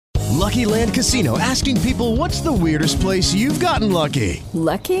Lucky Land Casino, asking people, what's the weirdest place you've gotten lucky?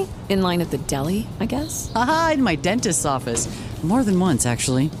 Lucky? In line at the deli, I guess? Aha, in my dentist's office. More than once,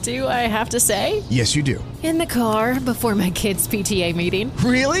 actually. Do I have to say? Yes, you do. In the car before my kids' PTA meeting.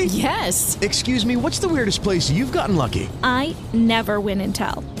 Really? Yes. Excuse me, what's the weirdest place you've gotten lucky? I never win and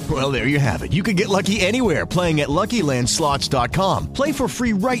tell. Well, there you have it. You can get lucky anywhere, playing at LuckyLandSlots.com. Play for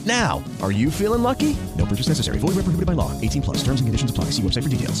free right now. Are you feeling lucky? No purchase necessary. Void where prohibited by law. 18 plus. Terms and conditions apply. See website for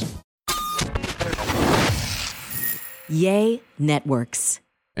details. Yay Networks.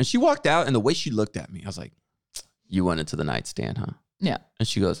 And she walked out, and the way she looked at me, I was like, you went into the nightstand, huh? Yeah. And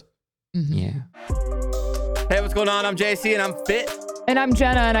she goes, yeah. Hey, what's going on? I'm JC, and I'm fit. And I'm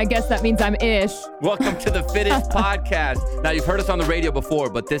Jenna, and I guess that means I'm ish. Welcome to the Fittish Podcast. Now, you've heard us on the radio before,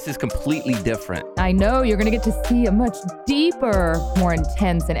 but this is completely different. I know you're going to get to see a much deeper, more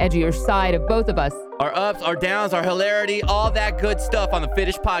intense, and edgier side of both of us. Our ups, our downs, our hilarity, all that good stuff on the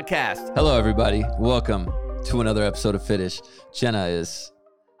Fittish Podcast. Hello, everybody. Welcome to another episode of Fittish. Jenna is...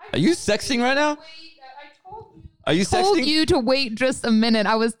 Are you sexting right now? Are you told sexting? You to wait just a minute.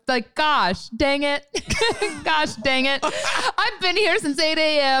 I was like, gosh, dang it. Gosh, dang it. I've been here since 8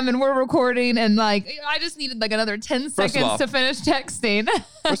 a.m. and we're recording and like, I just needed like another 10 seconds to finish texting.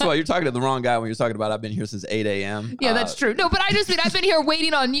 First of all, you're talking to the wrong guy when you're talking about I've been here since 8 a.m. Yeah, that's true. No, but I just mean I've been here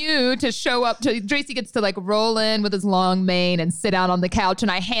waiting on you to show up. Tracy gets to like roll in with his long mane and sit down on the couch and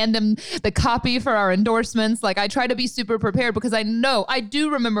I hand him the copy for our endorsements. Like I try to be super prepared because I know I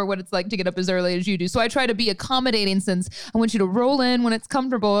do remember what it's like to get up as early as you do. So I try to be accommodating since I want you to roll in when it's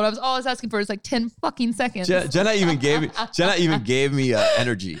comfortable. And all I was asking for is like 10 fucking seconds. Jenna even gave me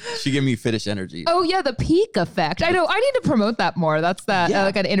energy. She gave me Fittish energy. Oh yeah, the peak effect. I know. I need to promote that more. That's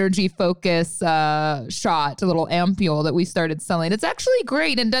like an energy focus shot, a little ampule that we started selling. It's actually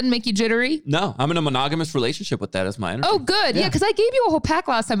great and doesn't make you jittery. No, I'm in a monogamous relationship with that as my energy. Oh, good. Yeah, because I gave you a whole pack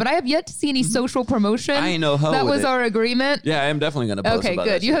last time, but I have yet to see any social promotion. I know how that with was it. Our agreement. Yeah, I am definitely going to post Okay, about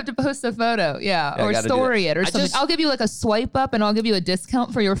good. that You shit. have to post a photo, Yeah, or story it or something. I'll give you like a swipe up and I'll give you a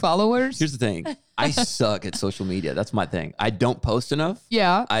discount for your followers. Here's the thing. I suck at social media. That's my thing. I don't post enough.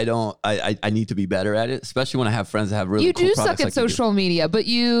 Yeah. I need to be better at it, especially when I have friends that have really cool You do products suck at like social media, but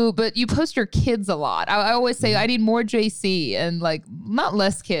you post your kids a lot. I always say I need more JC and like not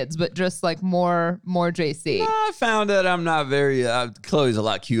less kids, but just like more JC. I found that I'm not very, Chloe's a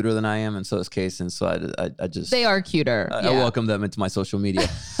lot cuter than I am, and so is Case, and so I just... They are cuter. I welcome them into my social media.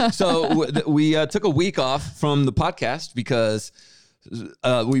 So we took a week off from the podcast because...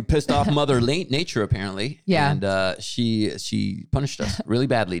 we pissed off Mother Nature, apparently. Yeah. And she punished us really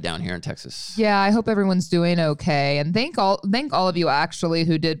badly down here in Texas. Yeah, I hope everyone's doing okay. And thank all of you actually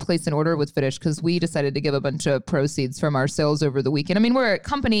who did place an order with Fittish because we decided to give a bunch of proceeds from our sales over the weekend. I mean, we're a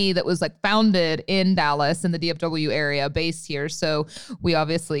company that was like founded in Dallas in the DFW area, based here. So we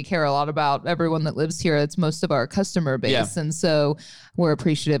obviously care a lot about everyone that lives here. It's most of our customer base. Yeah. And so we're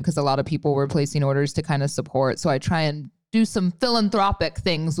appreciative because a lot of people were placing orders to kind of support. So I try and do some philanthropic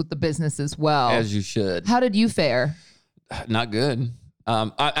things with the business as well. As you should. How did you fare? Not good.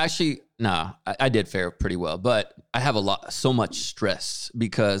 I did fare pretty well, but I have so much stress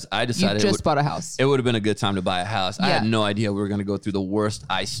because I decided you just bought a house. It would have been a good time to buy a house. Yeah. I had no idea we were going to go through the worst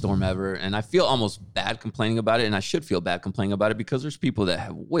ice storm ever. And I feel almost bad complaining about it. And I should feel bad complaining about it because there's people that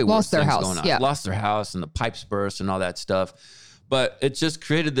have way worse things going on. Yeah. Lost their house and the pipes burst and all that stuff. But it just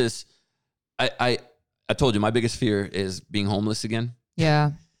created this, I told you my biggest fear is being homeless again.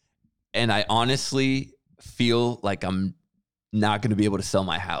 Yeah. And I honestly feel like I'm not going to be able to sell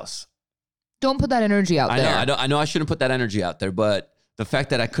my house. Don't put that energy out there. I know I shouldn't put that energy out there, but the fact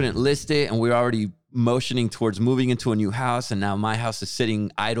that I couldn't list it and we're already motioning towards moving into a new house and now my house is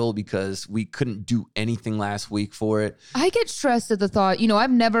sitting idle because we couldn't do anything last week for it. I get stressed at the thought, I've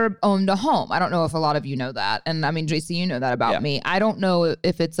never owned a home. I don't know if a lot of you know that. And I mean, JC, you know that about me. I don't know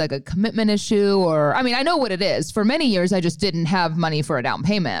if it's like a commitment issue or, I know what it is. For many years, I just didn't have money for a down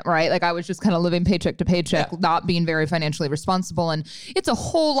payment, right? Like I was just kind of living paycheck to paycheck, not being very financially responsible. And it's a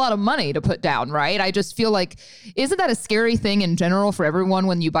whole lot of money to put down, right? I just feel like, isn't that a scary thing in general for everyone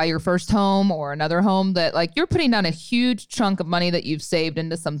when you buy your first home or another home that like you're putting down a huge chunk of money that you've saved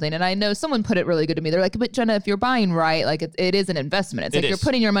into something? And I know someone put it really good to me. They're like, but Jenna, if you're buying right, like it is an investment. It's like you're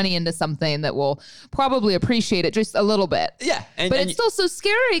putting your money into something that will probably appreciate it just a little bit. Yeah. But it's still so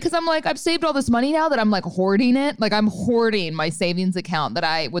scary because I'm like, I've saved all this money now that I'm like hoarding it. Like I'm hoarding my savings account that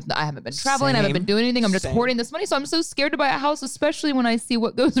I haven't been traveling. I haven't been doing anything. I'm just hoarding this money. So I'm so scared to buy a house, especially when I see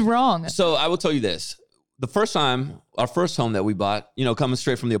what goes wrong. So I will tell you this. The first time, our first home that we bought, coming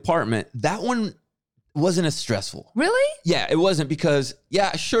straight from the apartment, that one wasn't as stressful. Really? Yeah, it wasn't because,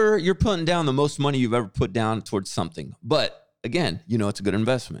 sure, you're putting down the most money you've ever put down towards something. But again, it's a good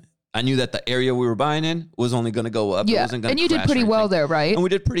investment. I knew that the area we were buying in was only going to go up. It wasn't gonna and you did crash pretty or well anything. there, right? And we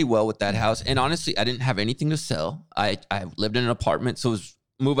did pretty well with that house. And honestly, I didn't have anything to sell. I lived in an apartment. So it was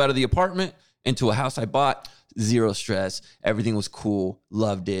move out of the apartment into a house I bought. Zero stress. Everything was cool.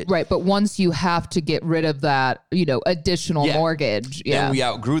 Loved it. Right. But once you have to get rid of that, additional mortgage. Yeah. Then we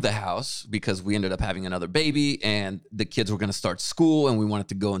outgrew the house because we ended up having another baby and the kids were going to start school and we wanted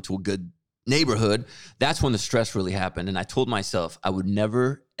to go into a good neighborhood. That's when the stress really happened. And I told myself I would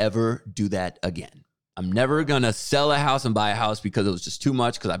never, ever do that again. I'm never going to sell a house and buy a house because it was just too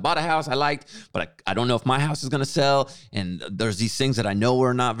much, because I bought a house I liked, but I don't know if my house is going to sell. And there's these things that I know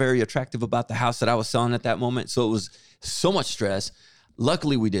were not very attractive about the house that I was selling at that moment. So it was so much stress.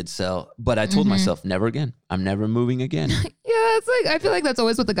 Luckily, we did sell, but I told myself, never again. I'm never moving again. Yeah, it's like, I feel like that's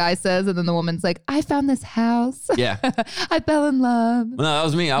always what the guy says. And then the woman's like, I found this house. Yeah. I fell in love. No, that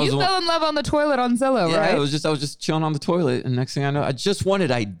was me. You fell in love on the toilet on Zillow, right? I was just chilling on the toilet. And next thing I know, I just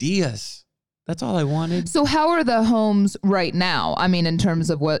wanted ideas. That's all I wanted. So how are the homes right now? I mean, in terms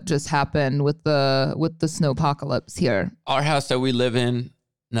of what just happened with the snowpocalypse here. Our house that we live in,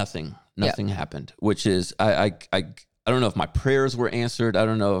 nothing happened, which is, I don't know if my prayers were answered. I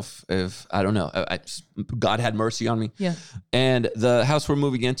don't know if I don't know. God had mercy on me. Yeah. And the house we're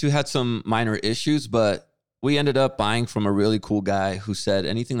moving into had some minor issues, but we ended up buying from a really cool guy who said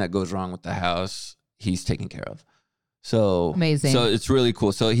anything that goes wrong with the house, he's taken care of. So amazing. So it's really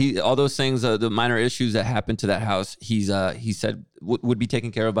cool. So all those things, the minor issues that happened to that house, he said would be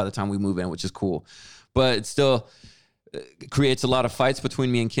taken care of by the time we move in, which is cool. But it still creates a lot of fights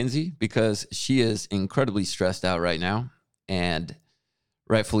between me and Kinsey because she is incredibly stressed out right now, and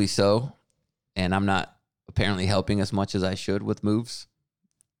rightfully so. And I'm not apparently helping as much as I should with moves.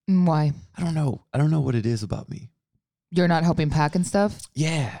 Why? I don't know. I don't know what it is about me. You're not helping pack and stuff?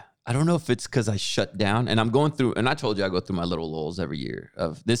 Yeah. I don't know if it's because I shut down, and I'm going through, and I told you I go through my little lulls every year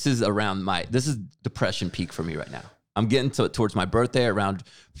of this is depression peak for me right now. I'm getting towards my birthday around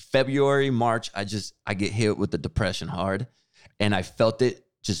February, March. I get hit with the depression hard, and I felt it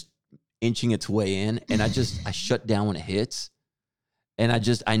just inching its way in, and I shut down when it hits. And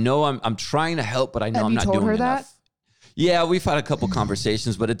I know I'm trying to help, but I know I'm not doing enough. That? Yeah, we've had a couple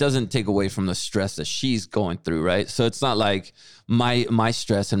conversations, but it doesn't take away from the stress that she's going through, right? So it's not like my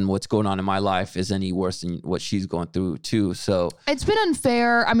stress and what's going on in my life is any worse than what she's going through too. So it's been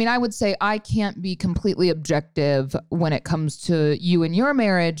unfair. I mean, I would say I can't be completely objective when it comes to you and your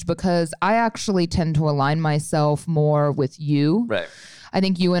marriage because I actually tend to align myself more with you. Right. I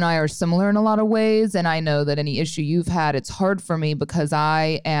think you and I are similar in a lot of ways. And I know that any issue you've had, it's hard for me because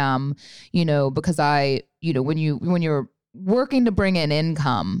I am, when you're working to bring in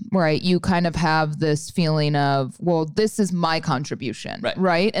income, right, you kind of have this feeling of, well, this is my contribution,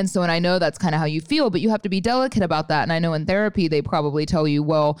 right? And so, and I know that's kind of how you feel, but you have to be delicate about that. And I know in therapy, they probably tell you,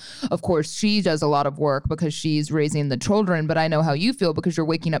 well, of course, she does a lot of work because she's raising the children, but I know how you feel because you're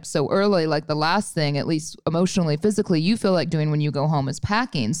waking up so early. Like the last thing, at least emotionally, physically, you feel like doing when you go home is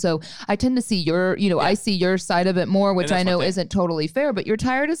packing. So I tend to see your, I see your side of it more, which I know isn't totally fair, but you're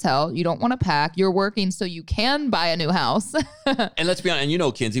tired as hell. You don't want to pack. You're working so you can buy a new house. And let's be honest,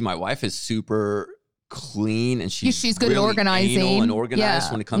 and Kinsey, my wife is super clean and she's good really at organizing anal and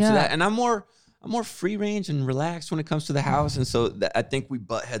organized when it comes to that. And I'm more free range and relaxed when it comes to the house. And so I think we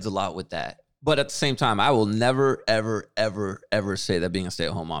butt heads a lot with that. But at the same time, I will never, ever, ever, ever say that being a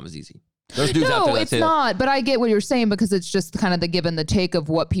stay-at-home mom is easy. There's dudes out there that it's not. But I get what you're saying because it's just kind of the give and the take of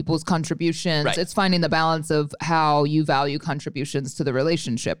what people's contributions. Right. It's finding the balance of how you value contributions to the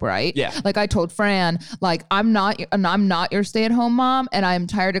relationship, right? Yeah. Like I told Fran, like I'm not your stay-at-home mom, and I'm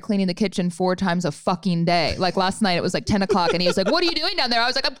tired of cleaning the kitchen 4 times a fucking day. Like last night, it was like 10 o'clock, and he was like, "What are you doing down there?" I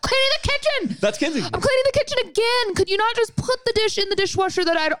was like, "I'm cleaning the kitchen." That's Kinsey. I'm cleaning the kitchen again. Could you not just put the dish in the dishwasher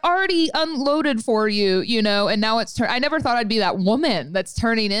that I'd already unloaded for you? And now it's I never thought I'd be that woman that's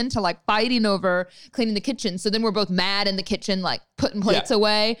turning into like fighting over cleaning the kitchen. So then we're both mad in the kitchen, like putting plates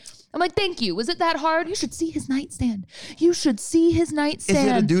away. I'm like, thank you. Was it that hard? You should see his nightstand. Is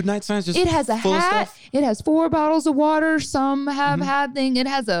it a dude nightstand? It has a hat. It has 4 bottles of water. Some have had thing. It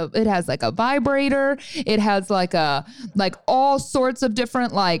has like a vibrator. It has like all sorts of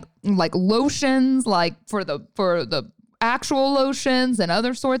different like lotions, like for the actual lotions and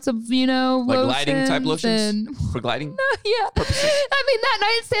other sorts of, like lotions. lighting type lotions for gliding? Yeah. Purposes. I mean, that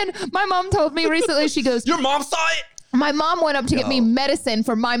nightstand, my mom told me recently, she goes, your mom saw it? My mom went up to get me medicine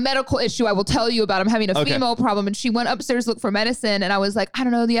for my medical issue. I will tell you about. I'm having a female problem. And she went upstairs to look for medicine. And I was like, I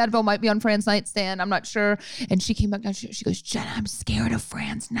don't know, the Advil might be on Fran's nightstand. I'm not sure. And she came back down. She goes, Jenna, I'm scared of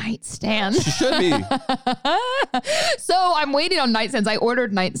Fran's nightstand. She should be. So I'm waiting on nightstands. I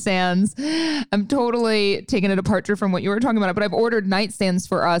ordered nightstands. I'm totally taking a departure from what you were talking about, but I've ordered nightstands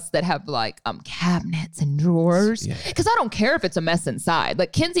for us that have like cabinets and drawers. Because I don't care if it's a mess inside.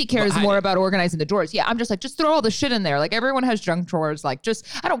 Like Kinsey cares more about organizing the drawers. Yeah, I'm just like, just throw all the shit in there. Like everyone has junk drawers. Like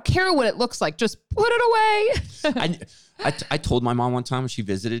I don't care what it looks like. Just put it away. I told my mom one time when she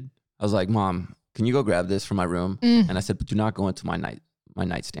visited, I was like, Mom, can you go grab this from my room? And I said, but do not go into my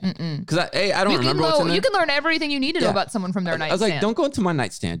nightstand. Because I don't remember what's in there. You can learn everything you need to know about someone from their nightstand. I was like, don't go into my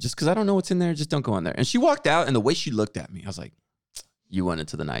nightstand. Just because I don't know what's in there, just don't go in there. And she walked out, and the way she looked at me, I was like, you went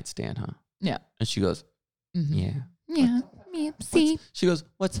into the nightstand, huh? Yeah. And she goes, yeah. Yeah. See? She goes,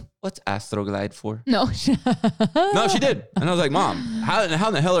 what's Astroglide for? No. No, she did. And I was like, Mom, how in the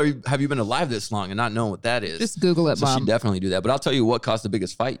hell have you been alive this long and not knowing what that is? Just Google it, so Mom. She definitely do that. But I'll tell you what caused the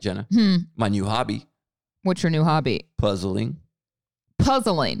biggest fight, Jenna. My new hobby. What's your new hobby? Puzzling.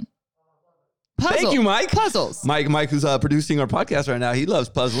 Thank you, Mike. Puzzles. Mike, who's producing our podcast right now, he loves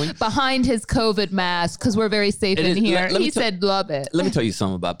puzzling. Behind his COVID mask, because we're very safe in here. He said, love it. Let me tell you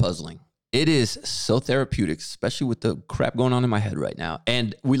something about puzzling. It is so therapeutic, especially with the crap going on in my head right now.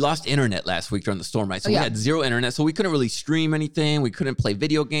 And we lost internet last week during the storm, right? So we had zero internet, so we couldn't really stream anything. We couldn't play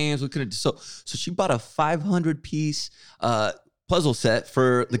video games. We couldn't. So she bought a 500-piece puzzle set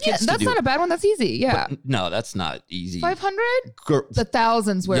for the kids to do. That's not a bad one. That's easy. Yeah. But no, that's not easy. 500? The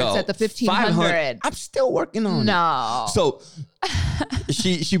thousands where it's at the 1,500. I'm still working on it. No. So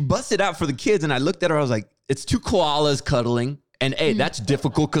she busted out for the kids, and I looked at her. I was like, it's two koalas cuddling. And hey, that's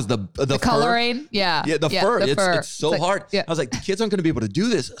difficult because the coloring, fur, the fur, it's so hard. Yeah. I was like, the kids aren't going to be able to do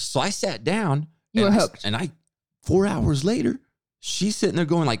this. So I sat down. You were hooked. And 4 hours later, she's sitting there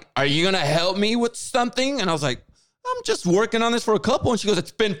going like, are you going to help me with something? And I was like, I'm just working on this for a couple. And she goes,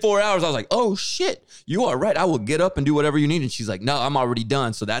 it's been 4 hours. I was like, oh shit, you are right. I will get up and do whatever you need. And she's like, no, I'm already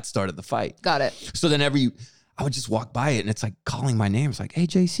done. So that started the fight. Got it. So then I would just walk by it and it's like calling my name. It's like, hey,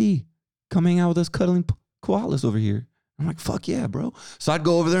 JC, come hang out with us cuddling koalas over here. I'm like, fuck yeah, bro. So I'd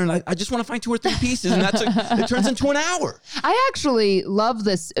go over there and I just want to find 2 or 3 pieces, and it turns into an hour. I actually love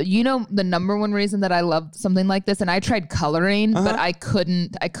this. You know, the number one reason that I love something like this, and I tried coloring, but I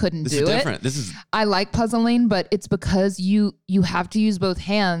couldn't This do is it. Different. I like puzzling, but it's because you have to use both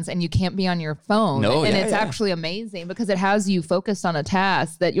hands and you can't be on your phone. And it's actually amazing because it has you focused on a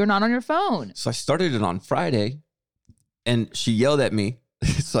task that you're not on your phone. So I started it on Friday, and she yelled at me.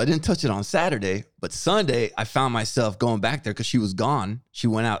 So I didn't touch it on Saturday, but Sunday I found myself going back there because she was gone. She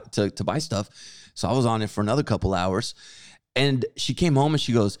went out to buy stuff. So I was on it for another couple hours, and she came home and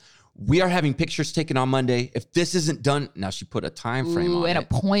she goes, we are having pictures taken on Monday. If this isn't done, now she put a time frame on it. And a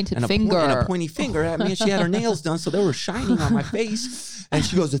pointed finger. And a pointy finger at me, and she had her nails done, so they were shining on my face. And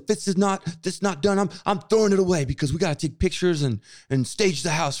she goes, if this is not done, I'm throwing it away because we got to take pictures and stage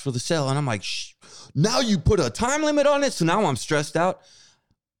the house for the sale. And I'm like, shh, now you put a time limit on it, so now I'm stressed out.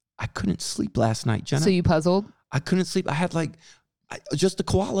 I couldn't sleep last night, Jenna. So you puzzled? I couldn't sleep. I had just the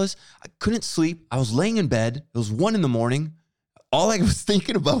koalas. I couldn't sleep. I was laying in bed. It was 1 a.m. All I was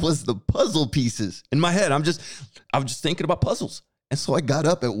thinking about was the puzzle pieces in my head. I was just thinking about puzzles. And so I got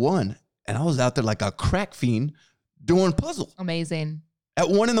up at 1 and I was out there like a crack fiend doing puzzle. Amazing. At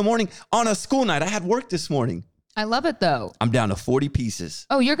 1 a.m. on a school night. I had work this morning. I love it though. I'm down to 40 pieces.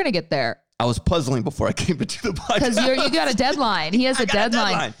 Oh, you're going to get there. I was puzzling before I came into the podcast. Because you got a deadline. He has a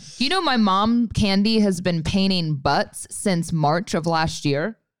deadline. You know, my mom, Candy, has been painting butts since March of last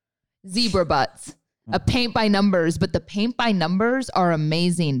year. Zebra butts. A paint by numbers. But the paint by numbers are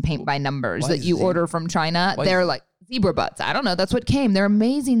amazing paint by numbers that you order from China. They're like zebra butts. I don't know. That's what came. They're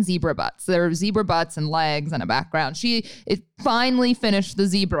amazing zebra butts. They're zebra butts and legs and a background. It finally finished the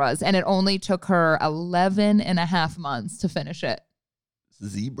zebras, and it only took her 11 and a half months to finish it.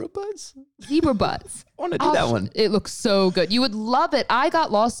 Zebra butts? Zebra butts. I want to do that one. It looks so good. You would love it. I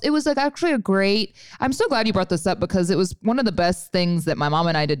got lost. It was actually I'm so glad you brought this up because it was one of the best things that my mom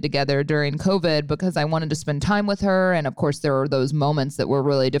and I did together during COVID because I wanted to spend time with her. And of course, there were those moments that were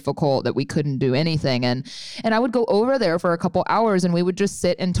really difficult that we couldn't do anything. And I would go over there for a couple hours and we would just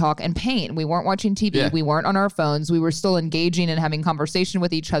sit and talk and paint. We weren't watching TV. Yeah. We weren't on our phones. We were still engaging and having conversation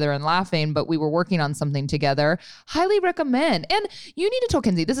with each other and laughing, but we were working on something together. Highly recommend. And you need to Rachel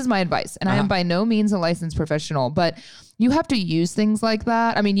Kinsey, this is my advice, and I am by no means a licensed professional, but you have to use things like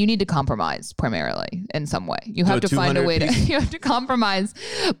that. I mean, you need to compromise primarily in some way. You have to find a way to, you have to compromise,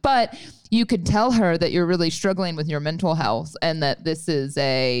 but you could tell her that you're really struggling with your mental health and that this is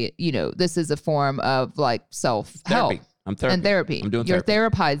a, this is a form of like self-help. I'm therapy. And therapy. I'm doing You're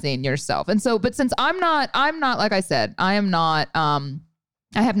therapy. therapizing yourself. And so, but since I'm not, like I said, I am not,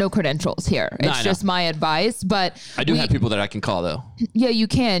 I have no credentials here. It's just my advice, but I do have people that I can call though. Yeah, you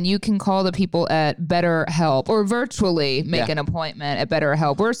can. You can call the people at BetterHelp or virtually make an appointment at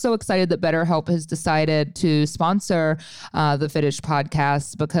BetterHelp. We're so excited that BetterHelp has decided to sponsor the Fittish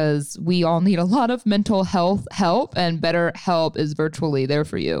podcast because we all need a lot of mental health help, and BetterHelp is virtually there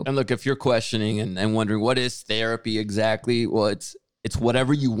for you. And look, if you're questioning and wondering what is therapy exactly, well, it's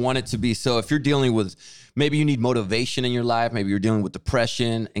whatever you want it to be. So if you're dealing with, maybe you need motivation in your life, maybe you're dealing with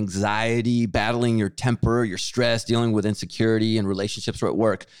depression, anxiety, battling your temper, your stress, dealing with insecurity and relationships or at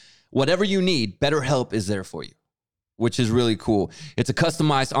work, whatever you need, BetterHelp is there for you, which is really cool. It's a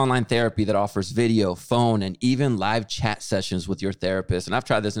customized online therapy that offers video, phone, and even live chat sessions with your therapist. And I've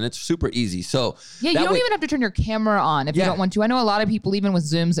tried this and it's super easy. So yeah, you don't even have to turn your camera on if you don't want to. I know a lot of people, even with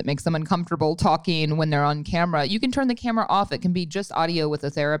Zooms, it makes them uncomfortable talking when they're on camera. You can turn the camera off. It can be just audio with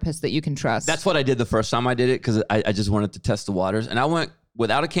a therapist that you can trust. That's what I did the first time I did it because I just wanted to test the waters. And I went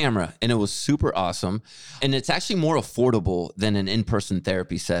without a camera, and it was super awesome. And it's actually more affordable than an in-person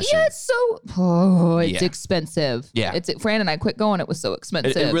therapy session. Yeah, it's expensive. Yeah. Fran and I quit going. It was so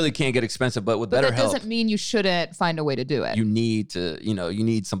expensive. It really can get expensive, but with BetterHelp, that doesn't mean you shouldn't find a way to do it. You need to, you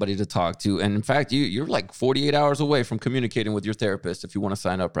need somebody to talk to. And in fact, you're like 48 hours away from communicating with your therapist if you want to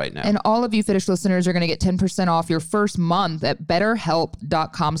sign up right now. And all of you Fittish listeners are going to get 10% off your first month at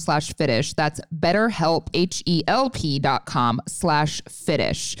betterhelp.com/Fittish. That's betterhelp, HELP.com/Fittish.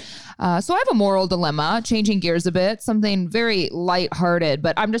 So I have a moral dilemma, changing gears a bit, something very lighthearted,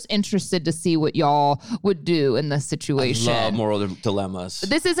 but I'm just interested to see what y'all would do in this situation. I love moral dilemmas.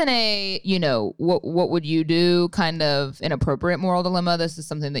 This isn't a, what would you do kind of inappropriate moral dilemma. This is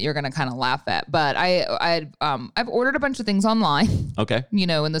something that you're going to kind of laugh at. But I've ordered a bunch of things online. Okay.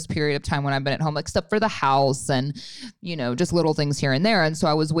 In this period of time when I've been at home, like stuff for the house and, just little things here and there. And so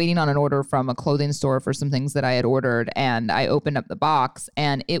I was waiting on an order from a clothing store for some things that I had ordered, and I opened up the box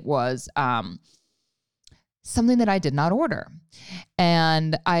and it was something that I did not order.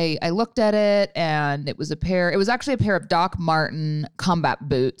 And I looked at it, and it was actually a pair of Doc Marten combat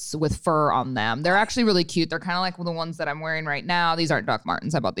boots with fur on them. They're actually really cute. They're kind of like the ones that I'm wearing right now. These aren't Doc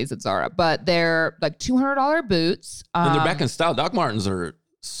Martens. I bought these at Zara, but they're like $200 boots. And they're back in style. Doc Martens are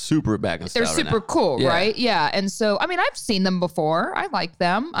super back in style. They're super cool, right? Yeah. And so, I've seen them before. I like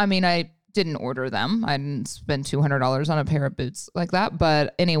them. I didn't order them. I didn't spend $200 on a pair of boots like that.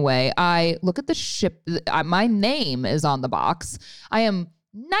 But anyway, I look at the my name is on the box. I am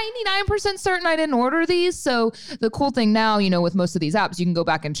 99% certain I didn't order these. So the cool thing now, with most of these apps, you can go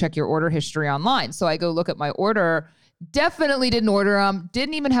back and check your order history online. So I go look at my order. Definitely didn't order them.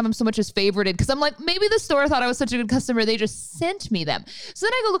 Didn't even have them so much as favorited because I'm like, maybe the store thought I was such a good customer. They just sent me them. So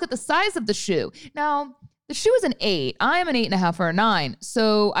then I go look at the size of the shoe. Now, the shoe is an 8. I am an 8.5 or a 9.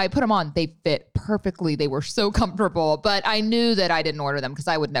 So I put them on. They fit perfectly. They were so comfortable. But I knew that I didn't order them because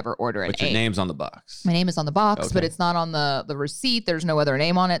I would never order an 8. But your name's on the box. My name is on the box, but it's not on the receipt. There's no other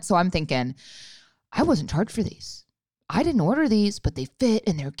name on it. So I'm thinking, I wasn't charged for these. I didn't order these, but they fit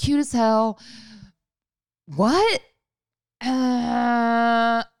and they're cute as hell. What?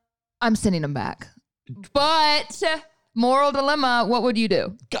 I'm sending them back. But moral dilemma, what would you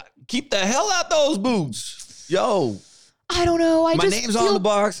do? God, keep the hell out those boots. Yo. I don't know. My name's on the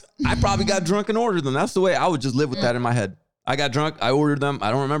box. I probably got drunk and ordered them. That's the way I would just live with that in my head. I got drunk. I ordered them.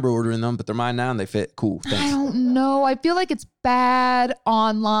 I don't remember ordering them, but they're mine now and they fit. Cool. Thanks. I don't know. I feel like it's bad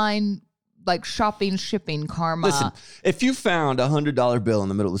online, like shipping karma. Listen, if you found a $100 bill in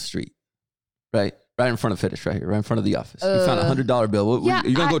the middle of the street, right in front of Fittish, right here, right in front of the office. You found a $100 bill. Are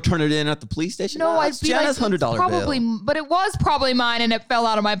you gonna go turn it in at the police station? No, I'd be Jenna's like, $100 probably, bill. but it was probably mine and it fell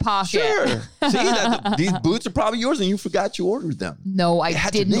out of my pocket. Sure. See, these boots are probably yours and you forgot you ordered them. No, I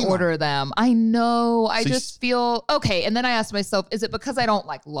didn't order them. I know. I just feel okay. And then I asked myself, is it because I don't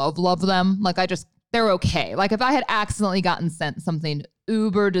love them? Like they're okay. Like if I had accidentally gotten sent something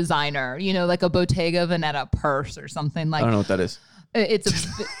uber designer, like a Bottega Veneta purse or something like. I don't know what that is.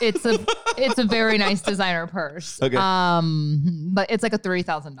 It's a very nice designer purse. Okay. But it's like a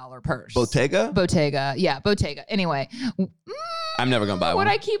 $3,000 purse. Bottega? Yeah, Bottega. Anyway. I'm never going to buy one. Would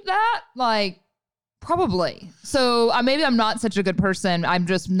I keep that? Probably. So maybe I'm not such a good person. I'm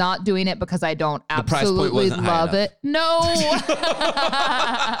just not doing it because I don't absolutely love it. No.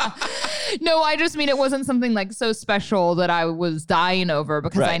 No, I just mean it wasn't something like so special that I was dying over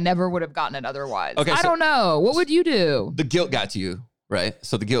because I never would have gotten it otherwise. Okay, I don't know. What would you do? The guilt got to you, right?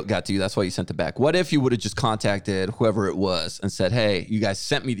 So the guilt got to you. That's why you sent it back. What if you would have just contacted whoever it was and said, hey, you guys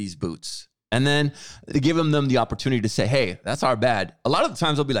sent me these boots? And then give them the opportunity to say, hey, that's our bad. A lot of the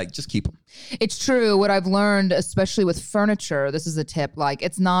times they'll be like, just keep them. It's true. What I've learned, especially with furniture, this is a tip, like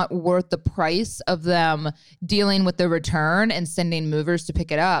it's not worth the price of them dealing with the return and sending movers to pick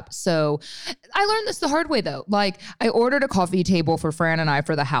it up. So I learned this the hard way though. Like I ordered a coffee table for Fran and I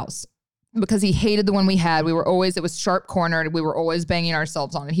for the house, because he hated the one we had. It was sharp cornered. We were always banging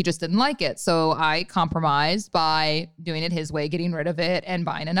ourselves on it. He just didn't like it. So I compromised by doing it his way, getting rid of it and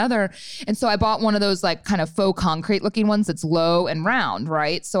buying another. And so I bought one of those like kind of faux concrete looking ones that's low and round,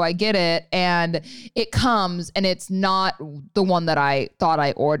 right? So I get it and it comes and it's not the one that I thought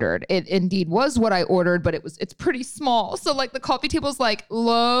I ordered. It indeed was what I ordered, but it's pretty small. So like the coffee table's like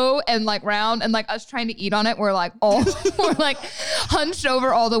low and like round, and like us trying to eat on it, we're like hunched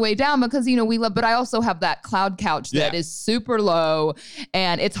over all the way down because we love, but I also have that cloud couch that is super low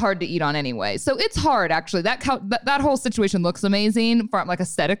and it's hard to eat on anyway. So it's hard actually. That couch, that whole situation looks amazing for like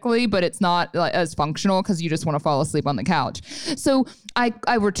aesthetically, but it's not like, as functional because you just want to fall asleep on the couch. So I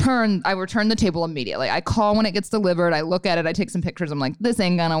return the table immediately. I call when it gets delivered. I look at it. I take some pictures. I'm like, this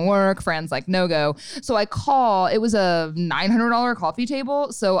ain't gonna work. Fran's like, no go. So I call. It was a $900 coffee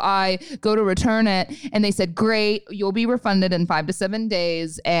table. So I go to return it and they said, great, you'll be refunded in 5 to 7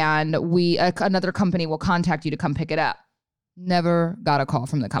 days. And another company will contact you to come pick it up. Never got a call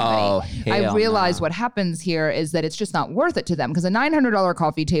from the company. I realized what happens here is that it's just not worth it to them because a $900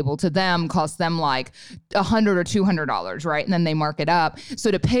 coffee table to them costs them like $100 or $200, right? And then they mark it up.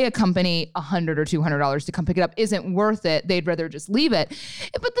 So to pay a company $100 or $200 to come pick it up isn't worth it. They'd rather just leave it.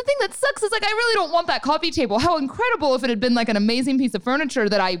 But the thing that sucks is like, I really don't want that coffee table. How incredible if it had been like an amazing piece of furniture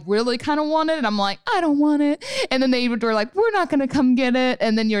that I really kind of wanted. And I'm like, I don't want it. And then they were like, we're not going to come get it.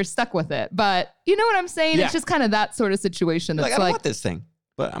 And then you're stuck with it. But you know what I'm saying? Yeah. It's just kind of that sort of situation. Like, I don't want this thing,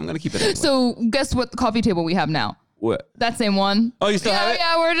 but I'm going to keep it anyway. So guess what the coffee table we have now? What? That same one. Oh, you still have it?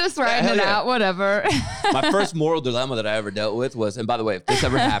 Yeah, we're just riding it out, whatever. My first moral dilemma that I ever dealt with was, and by the way, if this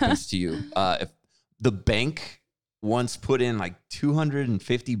ever happens to you, if the bank once put in like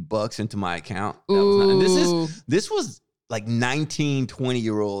 $250 into my account, and this was like 19,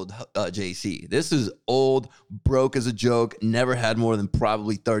 20-year-old JC. This is old, broke as a joke, never had more than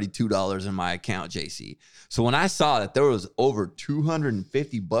probably $32 in my account, JC. So when I saw that there was over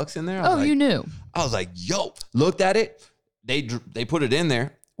 $250 in there, I was like, you knew. I was like, yo, looked at it. They put it in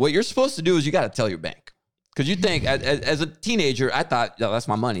there. What you're supposed to do is you got to tell your bank. Because you think, as a teenager, I thought, yo, that's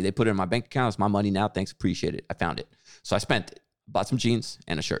my money. They put it in my bank account. It's my money now. Thanks, appreciate it. I found it. So I spent it. Bought some jeans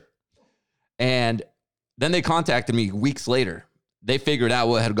and a shirt. And then they contacted me weeks later. They figured out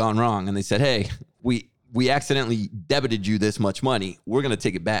what had gone wrong. And they said, hey, we accidentally debited you this much money. We're going to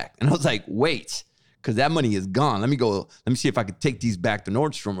take it back. And I was like, wait, because that money is gone. Let me see if I could take these back to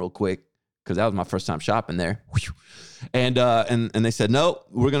Nordstrom real quick. Because that was my first time shopping there. And they said, no,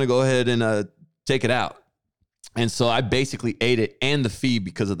 we're going to go ahead and take it out. And so I basically ate it and the fee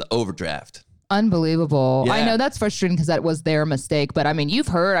because of the overdraft. Unbelievable. Yeah. I know that's frustrating because that was their mistake. But I mean, you've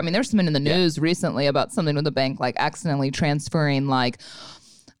heard, there's something in the news recently about something with the bank, like accidentally transferring like,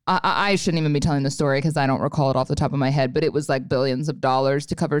 I shouldn't even be telling the story because I don't recall it off the top of my head, but it was like billions of dollars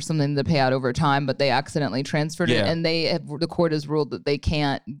to cover something to pay out over time, but they accidentally transferred it. And the court has ruled that they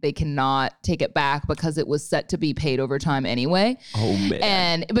cannot take it back because it was set to be paid over time anyway. Oh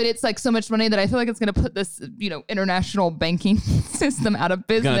man. But it's like so much money that I feel like it's going to put this, international banking system out of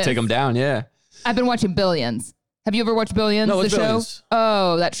business. Going to take them down. Yeah. I've been watching Billions. Have you ever watched Billions, the show? Billions?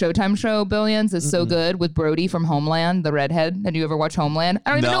 Oh, that Showtime show, Billions, is so good with Brody from Homeland, the redhead. Have you ever watched Homeland?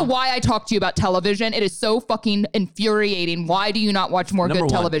 I don't even know why I talk to you about television. It is so fucking infuriating. Why do you not watch more good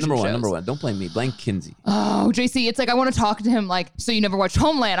television shows? Number one. Don't blame me. Blame Kinsey. Oh, JC, it's like I want to talk to him like, so you never watched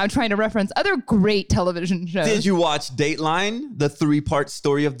Homeland. I'm trying to reference other great television shows. Did you watch Dateline, the 3-part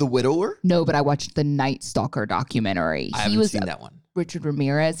story of the widower? No, but I watched the Night Stalker documentary. I haven't seen that one. Richard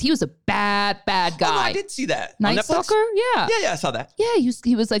Ramirez. He was a bad guy. Oh, no, I did see that. Night Stalker? Yeah. Yeah, I saw that. Yeah,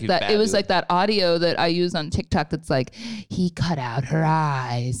 he was like that. It was like that audio that I use on TikTok that's like, he cut out her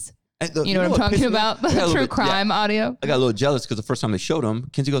eyes. You know what I'm talking about? The true crime audio. I got a little jealous because the first time they showed him,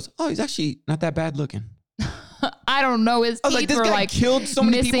 Kinsey goes, oh, he's actually not that bad looking. I don't know. His teeth this were guy like killed so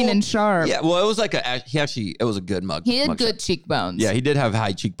many missing people. And sharp. Yeah, well, it was like it was a good mug. He had good cheekbones. Yeah, he did have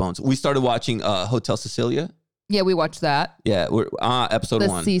high cheekbones. We started watching Hotel Cecilia. Yeah, we watched that. Yeah, we're episode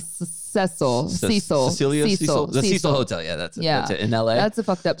 1. Cecil. The Cecil Hotel. Yeah, that's it in LA. That's a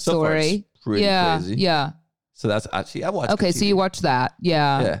fucked up story. Pretty crazy. Yeah. So that's actually, I watched. Okay, so you watched that.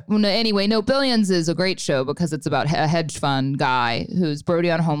 Yeah. Yeah. Well, no, anyway, no, Billions is a great show because it's about a hedge fund guy who's Brody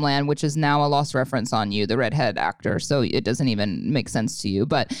on Homeland, which is now a lost reference on you, the redhead actor. So it doesn't even make sense to you.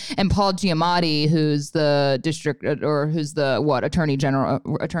 And Paul Giamatti, who's the attorney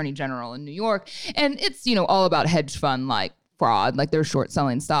general in New York. And it's, all about hedge fund like fraud, like they're short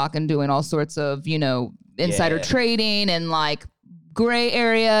selling stock and doing all sorts of, insider trading and like gray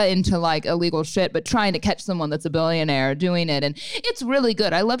area into like illegal shit, but trying to catch someone that's a billionaire doing it. And it's really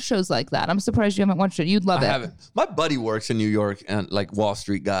good. I love shows like that. I'm surprised you haven't watched it. You'd love it. I haven't. My buddy works in New York and like Wall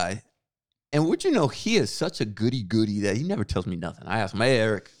Street guy. And would you know, he is such a goody-goody that he never tells me nothing. I ask him, hey,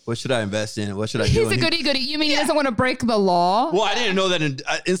 Eric, what should I invest in? What should I do? He's a goody-goody. You mean he doesn't want to break the law? Well, I didn't know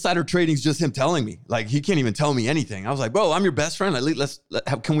that insider trading is just him telling me. Like, he can't even tell me anything. I was like, bro, I'm your best friend.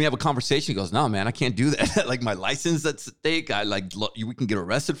 Can we have a conversation? He goes, no, man, I can't do that. Like, my license at stake. We can get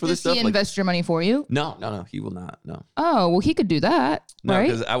arrested for this stuff. Does he invest your money for you? No, he will not. No. Oh, well, he could do that, no, right?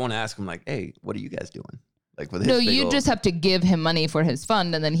 because I want to ask him, like, hey, what are you guys doing? Like with his no, you just have to give him money for his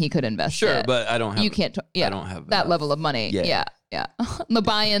fund, and then he could invest. Sure, it. but I don't have. You can't. I don't have that enough. level of money. Yeah. The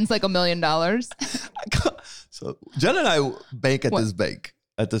buy-in's like $1 million. So Jen and I bank at this bank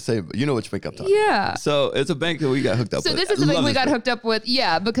at the same. You know which bank I'm talking. Yeah. So it's a bank that we got hooked up with. So this is the bank we got hooked up with.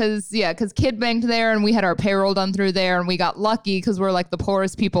 Yeah, because Kid banked there, and we had our payroll done through there, and we got lucky because we're like the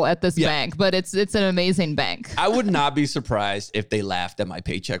poorest people at this bank. But it's an amazing bank. I would not be surprised if they laughed at my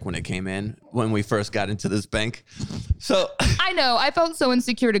paycheck when it came in when we first got into this bank. So I know I felt so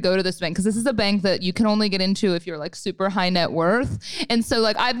insecure to go to this bank because this is a bank that you can only get into if you're like super high net worth. And so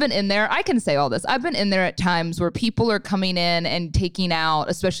like I've been in there. I can say all this. I've been in there at times where people are coming in and taking out,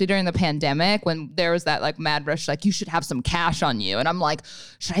 especially during the pandemic when there was that like mad rush, like you should have some cash on you. And I'm like,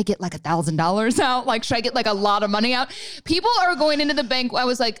 should I get like $1,000 out? Like, should I get like a lot of money out? People are going into the bank. I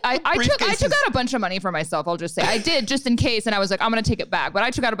was like, I took out a bunch of money for myself. I'll just say I did just in case. And I was like, I'm going to take it back. But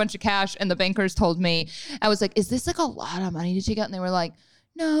I took out a bunch of cash and the bankers told me, I was like, is this like a lot of money to take out? And they were like,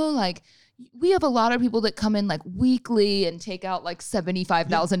 no, like we have a lot of people that come in like weekly and take out like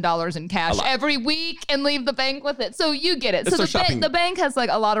 $75,000 in cash every week and leave the bank with it. So you get it. So the bank has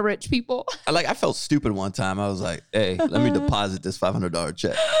like a lot of rich people. I felt stupid one time. I was like, hey, let me deposit this $500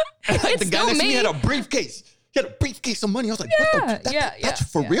 check. Like, the guy next to me had a briefcase. He had a briefcase of money. I was like,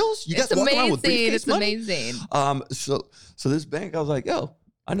 that's for reals? You guys walk around with briefcase money? It's amazing. So this bank, I was like, yo,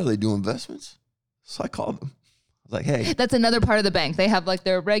 I know they do investments. So I called them. Like, hey, that's another part of the bank. They have like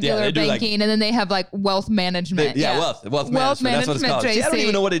their regular banking, and then they have like wealth management. Wealth management. That's what it's called. See, I don't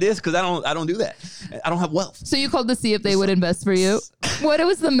even know what it is because I don't do that. I don't have wealth. So you called to see if they would invest for you. What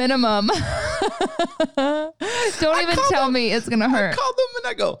was the minimum? Don't even tell me it's gonna hurt. I called them and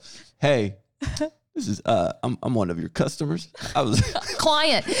I go, hey, this is I'm one of your customers. I was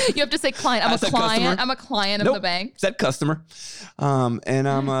client. You have to say client. I'm a client. Customer. I'm a client of the bank. Said customer. And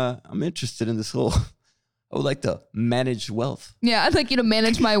I'm interested in this whole. I would like to manage wealth. Yeah, I'd like you to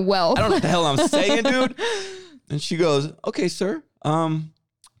manage my wealth. I don't know what the hell I'm saying, dude. And she goes, okay, sir. How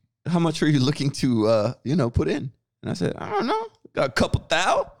much are you looking to, put in? And I said, I don't know. Got a couple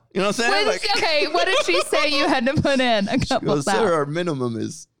thou. You know what I'm saying? Okay, what did she say you had to put in? A couple goes, thou. Sir, our minimum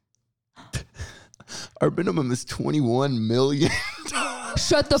is 21 million.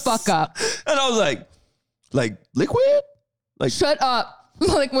 Shut the fuck up. And I was like liquid? Like shut up.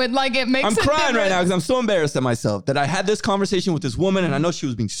 Liquid, like it makes. I'm crying right now because I'm so embarrassed at myself that I had this conversation with this woman and I know she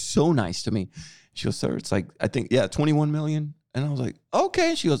was being so nice to me. She goes, sir, it's like, I think, 21 million. And I was like,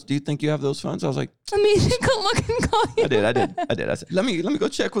 okay. She goes, do you think you have those funds? I was like, I mean, you can look and call you. I did. I said, let me go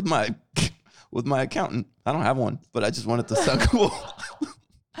check with my accountant. I don't have one, but I just wanted to sound cool.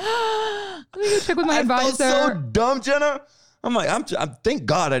 Let me go check with my advisor. I felt so dumb, Jenna. I'm like, I'm thank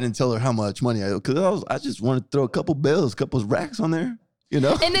God I didn't tell her how much money because I just wanted to throw a couple bills, a couple racks on there. You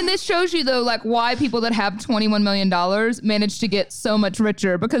know? And then this shows you, though, like why people that have $21 million manage to get so much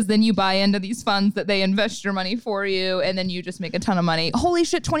richer because then you buy into these funds that they invest your money for you and then you just make a ton of money. Holy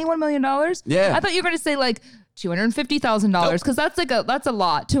shit, $21 million? Yeah. I thought you were going to say like $250,000 because that's a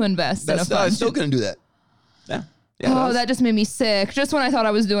lot to invest in a fund. I'm still going to do that. Yeah. That just made me sick. Just when I thought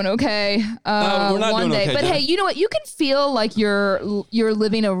I was doing okay. We're not one doing day. okay, but Jen. hey, you know what? You can feel like you're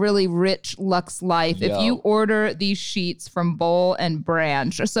living a really rich luxe life if you order these sheets from Boll and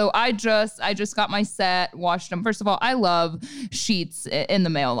Branch. So I just got my set, washed them. First of all, I love sheets in the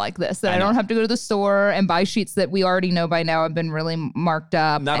mail like this that I don't have to go to the store and buy sheets that we already know by now have been really marked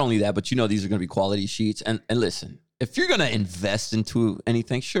up. Not only that, but these are going to be quality sheets. And listen, if you're going to invest into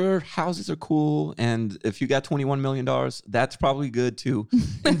anything, sure, houses are cool. And if you got $21 million, that's probably good too.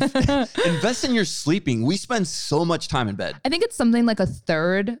 Invest in your sleeping. We spend so much time in bed. I think it's something like a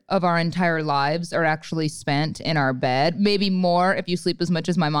third of our entire lives are actually spent in our bed. Maybe more if you sleep as much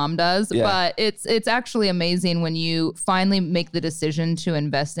as my mom does. Yeah. But it's actually amazing when you finally make the decision to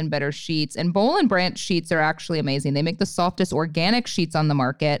invest in better sheets. And Boll and Branch sheets are actually amazing. They make the softest organic sheets on the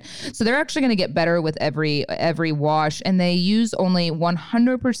market. So they're actually going to get better with every wash. And they use only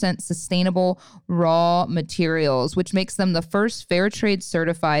 100% sustainable raw materials, which makes them the first fair trade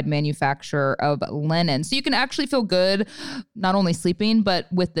certified manufacturer of linen. So you can actually feel good, not only sleeping,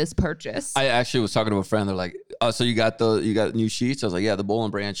 but with this purchase. I actually was talking to a friend. They're like, "Oh, so you got new sheets?" I was like, "Yeah, the Boll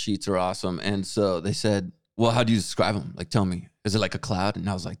and Branch sheets are awesome." And so they said, "Well, how do you describe them? Like, tell me, is it like a cloud?" And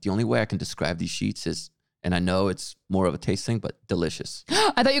I was like, "The only way I can describe these sheets is," and I know it's more of a taste thing, but delicious.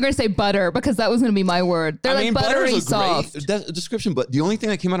 I thought you were going to say butter because that was going to be my word. They're buttery soft. Great description, but the only thing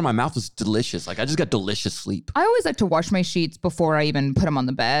that came out of my mouth was delicious. Like I just got delicious sleep. I always like to wash my sheets before I even put them on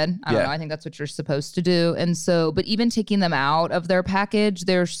the bed. I don't know. I think that's what you're supposed to do. And so, but even taking them out of their package,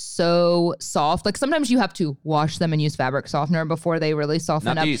 they're so soft. Like sometimes you have to wash them and use fabric softener before they really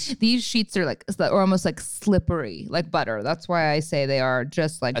soften up. These sheets are almost like slippery, like butter. That's why I say they are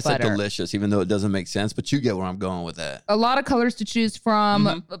just like butter. I said delicious, even though it doesn't make sense, but you get where I'm going with that. A lot of colors to choose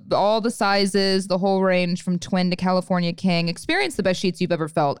from, all the sizes, the whole range from twin to California king. Experience the best sheets you've ever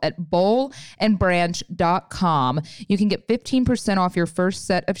felt at bollandbranch.com. You can get 15% off your first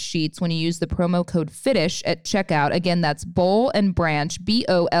set of sheets when you use the promo code FITTISH at checkout. Again, that's Boll and Branch,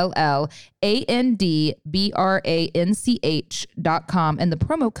 BOLLANDBRANCH.com. And the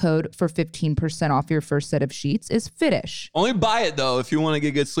promo code for 15% off your first set of sheets is FITTISH. Only buy it though if you want to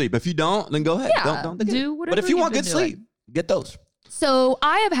get good sleep. If you don't, then go ahead. Yeah, don't do whatever. But if you want good doing. sleep, get those. So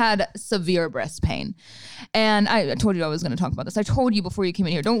I have had severe breast pain. And I told you I was going to talk about this. I told you before you came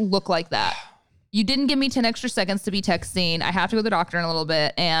in here, don't look like that. You didn't give me 10 extra seconds to be texting. I have to go to the doctor in a little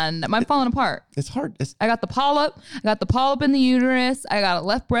bit, and I'm falling apart. It's hard. I got the polyp. I got the polyp in the uterus. I got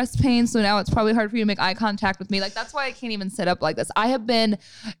left breast pain, so now it's probably hard for you to make eye contact with me. Like, that's why I can't even sit up like this. I have been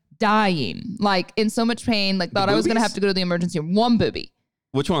dying, like, in so much pain, like, thought I was going to have to go to the emergency room. One boobie.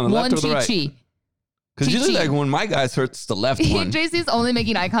 Which one, the left or the right? Because usually, like, when my guys hurts the left one. JC's only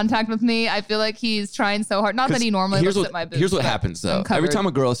making eye contact with me. I feel like he's trying so hard. Not that he normally looks at my boobs. Here's what happens, though. Every time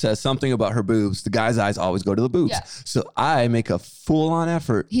a girl says something about her boobs, the guy's eyes always go to the boobs. Yeah. So I make a full-on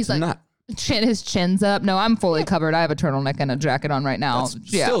effort. He's like, not. His chin's up. No, I'm fully covered. I have a turtleneck and a jacket on right now.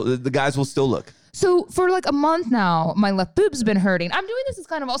 Still, the guys will still look. So for like a month now, my left boob's been hurting. I'm doing this as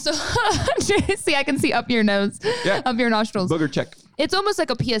kind of also, JC, I can see up your nose, up your nostrils. Booger check. It's almost like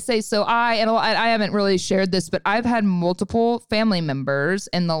a PSA. So I haven't really shared this, but I've had multiple family members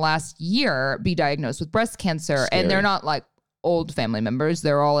in the last year be diagnosed with breast cancer. Scary. And they're not like old family members.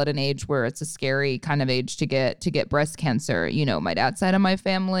 They're all at an age where it's a scary kind of age to get breast cancer. You know, my dad's side of my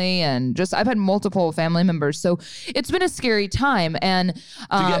family, and just I've had multiple family members. So it's been a scary time. And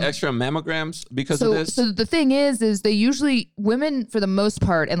do you get extra mammograms because of this? So the thing is they usually, women for the most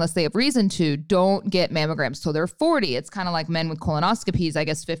part, unless they have reason to, don't get mammograms till they're 40. It's kind of like men with colonoscopies. I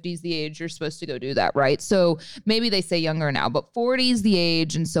guess 50 is the age you're supposed to go do that, right? So maybe they say younger now, but 40 is the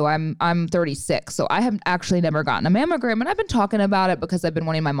age. And so I'm 36. So I have actually never gotten a mammogram, and I've been talking about it because I've been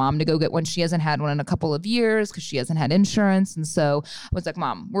wanting my mom to go get one. She hasn't had one in a couple of years because she hasn't had insurance. And so I was like,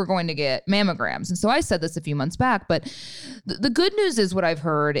 Mom, we're going to get mammograms. And so I said this a few months back, but the good news is what I've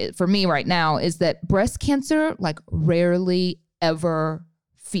heard for me right now is that breast cancer like rarely ever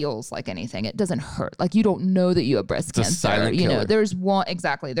feels like anything. It doesn't hurt. Like you don't know that you have breast cancer. A silent killer. You know, there's one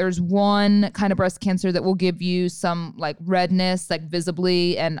kind of breast cancer that will give you some like redness, like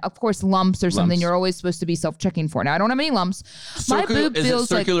visibly, and of course lumps or something you're always supposed to be self-checking for. Now I don't have any lumps. My boob feels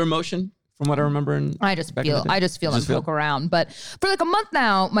circular motion. From what I remember, I just feel and poke around. But for like a month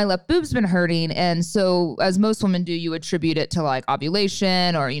now, my left boob's been hurting. And so as most women do, you attribute it to like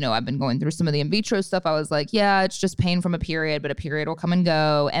ovulation or, you know, I've been going through some of the in vitro stuff. I was like, yeah, it's just pain from a period, but a period will come and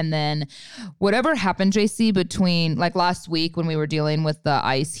go. And then whatever happened, JC, between like last week when we were dealing with the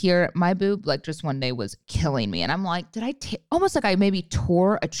ice here, my boob like just one day was killing me. And I'm like, did I almost like I maybe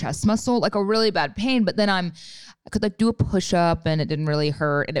tore a chest muscle, like a really bad pain. But then I could like do a push up and it didn't really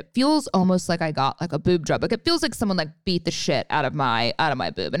hurt. And it feels almost like I got like a boob job. Like it feels like someone like beat the shit out of my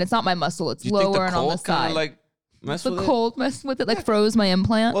boob. And it's not my muscle. It's lower and on the side. Like messed The with cold messed with it, like froze my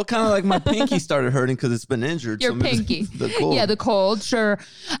implant. Well, kind of like my pinky started hurting because it's been injured. Your maybe pinky. The cold. Yeah, the cold. Sure.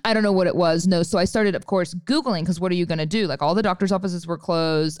 I don't know what it was. No. So I started, of course, Googling because what are you going to do? Like all the doctor's offices were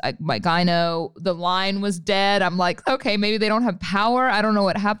closed. My gyno, the line was dead. I'm like, okay, maybe they don't have power. I don't know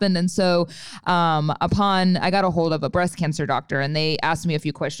what happened. And so I got a hold of a breast cancer doctor and they asked me a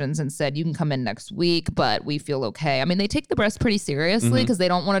few questions and said, you can come in next week, but we feel okay. I mean, they take the breast pretty seriously because they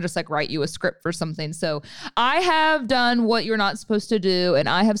don't want to just like write you a script for something. So I have done what you're not supposed to do and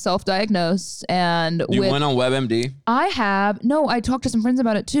I have self-diagnosed. And you went on WebMD? I talked to some friends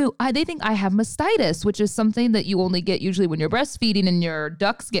about it too. They think I have mastitis, which is something that you only get usually when you're breastfeeding and your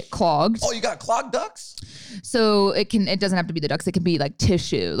ducts get clogged. Oh, you got clogged ducts? So it doesn't have to be the ducts. It can be like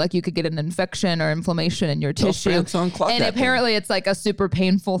tissue. Like you could get an infection or inflammation in your tissue. And apparently it's like a super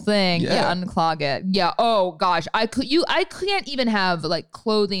painful thing. Yeah, unclog it. Yeah. Oh gosh. I can't even have like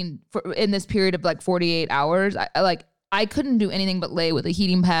clothing in this period of like 48 hours. I couldn't do anything but lay with a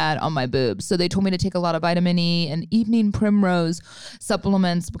heating pad on my boobs. So they told me to take a lot of vitamin E and evening primrose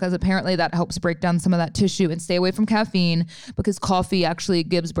supplements because apparently that helps break down some of that tissue, and stay away from caffeine because coffee actually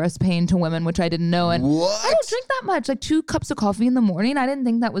gives breast pain to women, which I didn't know. And I don't drink that much, like 2 cups of coffee in the morning. I didn't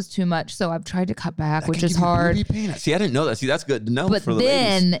think that was too much. So I've tried to cut back, which is hard. See, I didn't know that. See, that's good to know but for the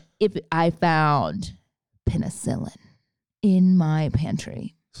ladies. Then if I found penicillin in my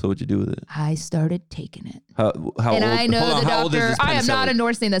pantry. So what'd you do with it? I started taking it. How old? I know Hold on, the how old is doctor. this I am not penicillin?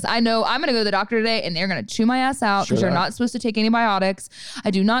 endorsing this. I know I'm going to go to the doctor today and they're going to chew my ass out because you're not supposed to take antibiotics. I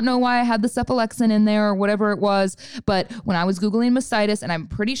do not know why I had the cephalexin in there or whatever it was. But when I was Googling mastitis, and I'm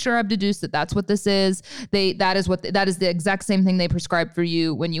pretty sure I've deduced that that's what this is, that is the exact same thing they prescribe for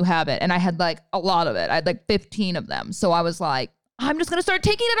you when you have it. And I had like a lot of it. I had like 15 of them. So I was like, I'm just going to start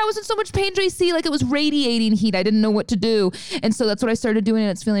taking it. I was in so much pain, JC. Like it was radiating heat. I didn't know what to do. And so that's what I started doing and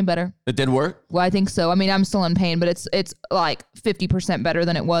it's feeling better. It did work? Well, I think so. I mean, I'm still in pain, but it's like 50% better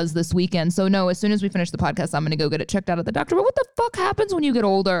than it was this weekend. So no, as soon as we finish the podcast, I'm going to go get it checked out at the doctor. But what the fuck happens when you get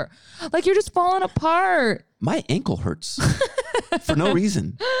older? Like you're just falling apart. My ankle hurts for no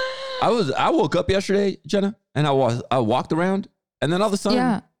reason. I woke up yesterday, Jenna, and I walked around and then all of a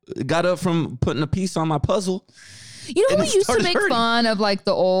sudden got up from putting a piece on my puzzle. You know, we used to make fun of like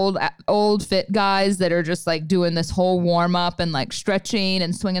the old fit guys that are just like doing this whole warm up and like stretching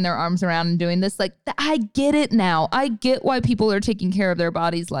and swinging their arms around and doing this. Like, I get it now. I get why people are taking care of their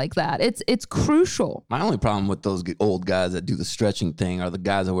bodies like that. It's crucial. My only problem with those old guys that do the stretching thing are the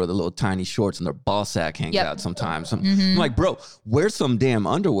guys that wear the little tiny shorts and their ball sack hangs out sometimes. I'm like, bro, wear some damn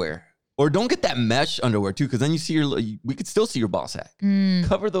underwear. Or don't get that mesh underwear too, because then we could still see your ball sack.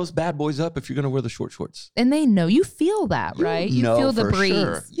 Cover those bad boys up if you're gonna wear the short shorts. And they know, you feel that, right? You feel the breeze.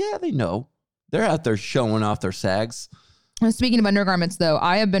 Sure. Yeah, they know. They're out there showing off their sags. Speaking of undergarments though,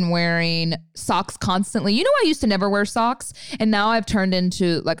 I have been wearing socks constantly. You know, I used to never wear socks and now I've turned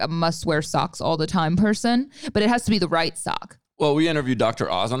into like a must wear socks all the time person, but it has to be the right sock. Well, we interviewed Dr.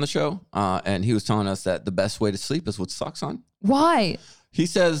 Oz on the show and he was telling us that the best way to sleep is with socks on. Why? He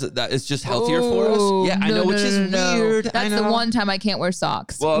says that it's just healthier for us. Yeah, I know, which is weird. That's the one time I can't wear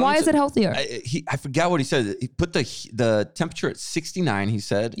socks. Well, why is it healthier? I forgot what he said. He put the temperature at 69, he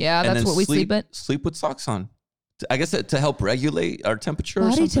said. Yeah, that's what we sleep at. Sleep with socks on. I guess to help regulate our temperature.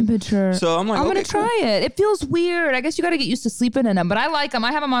 Body temperature. So I'm like, I'm going to try it. It feels weird. I guess you got to get used to sleeping in them, but I like them.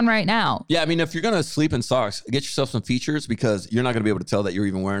 I have them on right now. Yeah, I mean, if you're going to sleep in socks, get yourself some features because you're not going to be able to tell that you're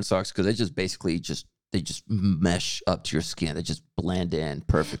even wearing socks because they just basically they just mesh up to your skin. They just blend in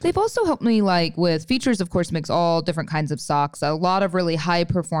perfectly. They've also helped me like with features, of course, makes all different kinds of socks. A lot of really high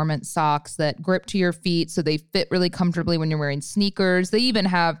performance socks that grip to your feet so they fit really comfortably when you're wearing sneakers. They even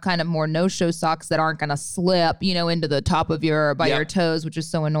have kind of more no-show socks that aren't going to slip, into the top of your toes, which is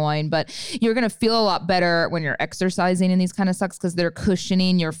so annoying. But you're going to feel a lot better when you're exercising in these kind of socks because they're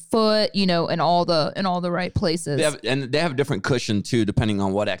cushioning your foot, in all the right places. They have a different cushion too, depending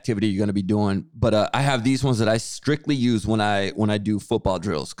on what activity you're going to be doing. But I have these ones that I strictly use when I do football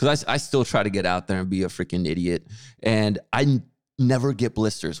drills because I still try to get out there and be a freaking idiot, and I never get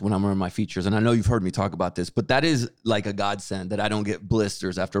blisters when I'm wearing my features. And I know you've heard me talk about this, but that is like a godsend that I don't get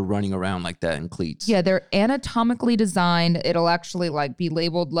blisters after running around like that in cleats. Yeah, they're anatomically designed. It'll actually like be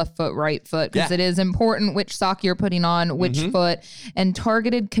labeled left foot, right foot because it is important which sock you're putting on, which foot, and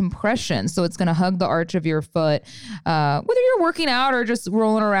targeted compression. So it's going to hug the arch of your foot. Whether you're working out or just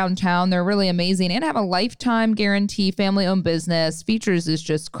rolling around town, they're really amazing and have a lifetime guarantee, family-owned business. Features is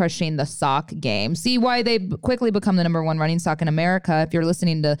just crushing the sock game. See why they quickly become the #1 running sock in America. If you're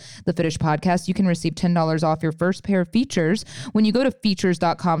listening to the Fittish podcast, you can receive $10 off your first pair of Features when you go to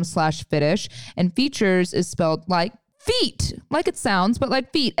features.com/Fittish. And Features is spelled like Feet, like it sounds, but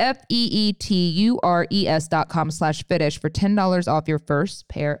like feet, FEETURES.com/fitish for $10 off your first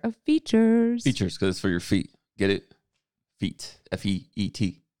pair of features. Features, because it's for your feet. Get it? Feet.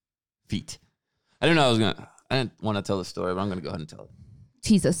 F-E-E-T. Feet. I didn't want to tell the story, but I'm going to go ahead and tell it.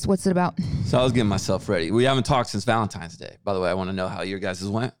 Tease us. What's it about? So I was getting myself ready. We haven't talked since Valentine's Day. By the way, I want to know how your guys'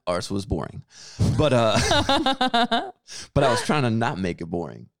 went. Ours was boring. But but I was trying to not make it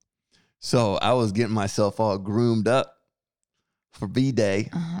boring. So I was getting myself all groomed up for B-Day.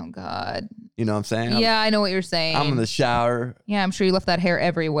 Oh, God. You know what I'm saying? Yeah, I know what you're saying. I'm in the shower. Yeah, I'm sure you left that hair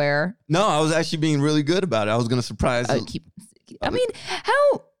everywhere. No, I was actually being really good about it. I was going to surprise. I mean,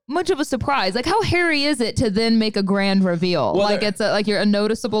 how much of a surprise? Like, how hairy is it to then make a grand reveal? Well, like, it's a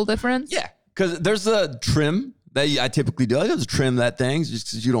noticeable difference? Yeah, because there's a trim that I typically do. I just trim that thing just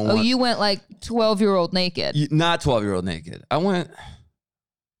because you don't want. Oh, you went like 12-year-old naked. Not 12-year-old naked. I went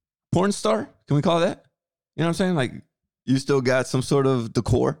porn star. Can we call it that? You know what I'm saying? Like, you still got some sort of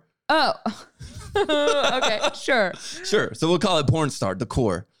decor. Oh, okay, sure. Sure. So we'll call it porn star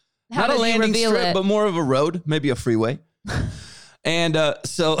decor. How Not a did you landing reveal strip, it? but more of a road, maybe a freeway. And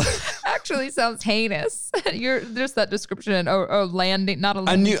so Actually sounds heinous. You're just that description or landing, not a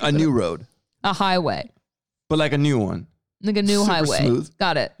landing. a new road, a highway, but like a new one. like a new Super highway. smooth.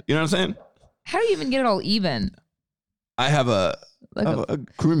 Got it. You know what I'm saying? How do you even get it all even? I have a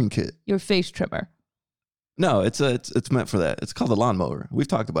grooming kit. Your face trimmer. No, it's meant for that. It's called a lawnmower. We've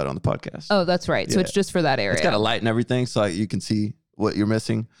talked about it on the podcast. Oh, that's right. So Yeah. it's just for that area. It's got a light and everything, so you can see what you're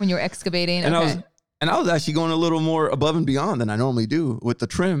missing. When you're excavating. And okay. I was actually going a little more above and beyond than I normally do with the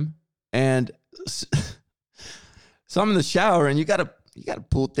trim. And so I'm in the shower, and you gotta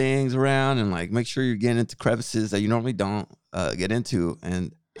pull things around and like make sure you're getting into crevices that you normally don't get into.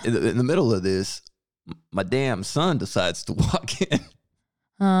 And in the middle of this, my damn son decides to walk in.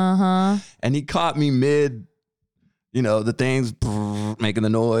 And he caught me mid, the things making the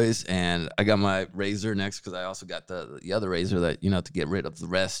noise, and I got my razor next because I also got the other razor that to get rid of the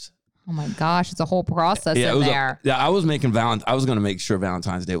rest. Oh my gosh, it's a whole process in there. I was going to make sure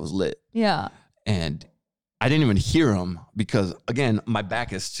Valentine's Day was lit. Yeah. And I didn't even hear him because, again, my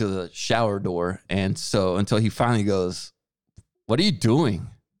back is to the shower door, and so until he finally goes, "What are you doing?"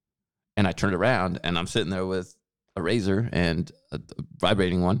 And I turned around, and I'm sitting there with a razor and a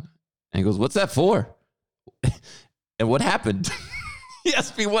vibrating one, and he goes, "What's that for?" And what happened? He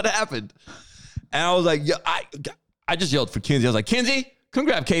asked me what happened. And I was like, yeah, I just yelled for Kinsey. I was like, "Kinsey, come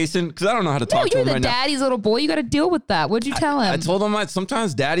grab Kaysen," because I don't know how to talk to him right now. You're the daddy's little boy. You got to deal with that. What'd you tell him? I told him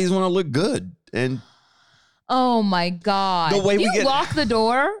sometimes daddies want to look good. And oh my God. The way you lock the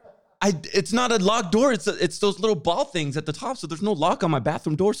door? It's not a locked door. It's those little ball things at the top. So there's no lock on my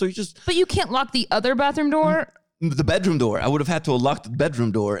bathroom door. So But you can't lock the other bathroom door? The bedroom door. I would have had to lock the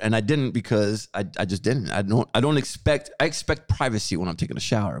bedroom door, and I didn't because I just didn't. I expect privacy when I'm taking a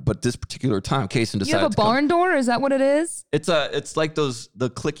shower, but this particular time, Kaysen decided. You have a barn door? Is that what it is? It's like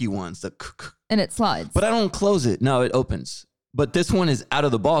the clicky ones, and it slides. But I don't close it. No, it opens. But this one is out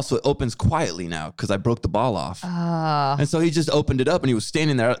of the ball, so it opens quietly now because I broke the ball off. And so he just opened it up, and he was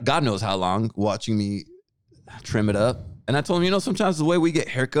standing there, God knows how long, watching me trim it up. And I told him, sometimes the way we get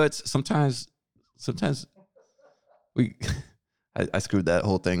haircuts, sometimes. I screwed that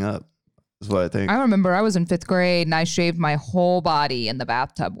whole thing up. That's what I think. I remember I was in 5th grade and I shaved my whole body in the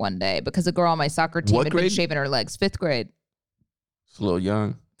bathtub one day because a girl on my soccer team had been shaving her legs. 5th grade. It's a little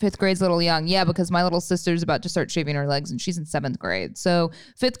young. 5th grade's a little young. Yeah, because my little sister's about to start shaving her legs and she's in 7th grade. So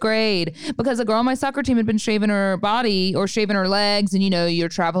 5th grade, because a girl on my soccer team had been shaving her body or shaving her legs, and you're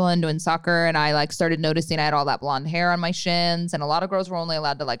traveling doing soccer, and I started noticing I had all that blonde hair on my shins, and a lot of girls were only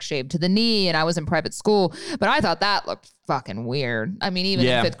allowed to shave to the knee, and I was in private school, but I thought that looked fucking weird. I mean, even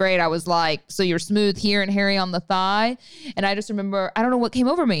in 5th grade, I was like, so you're smooth here and hairy on the thigh. And I just remember, I don't know what came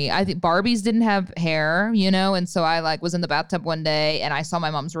over me. I think Barbies didn't have hair, and so I was in the bathtub one day and I saw my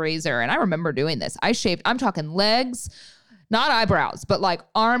mom's razor, and I remember doing this. I shaved, I'm talking legs, not eyebrows, but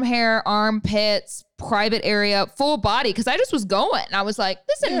arm hair, armpits, private area, full body, because I just was going. And I was like,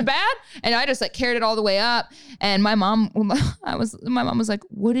 this isn't bad. And I just carried it all the way up. And my mom was like,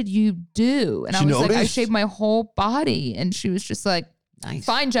 what did you do? And I was like, I shaved my whole body. And she was just like, nice.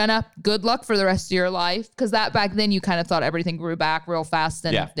 Fine, Jenna. Good luck for the rest of your life. Because that back then you kind of thought everything grew back real fast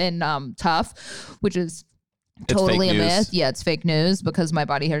and tough, which is totally a myth. Yeah, it's fake news because my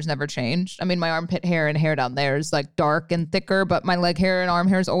body hair's never changed. I mean, my armpit hair and hair down there is dark and thicker, but my leg hair and arm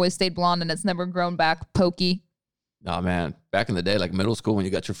hair has always stayed blonde and it's never grown back pokey. No, man. Back in the day, middle school, when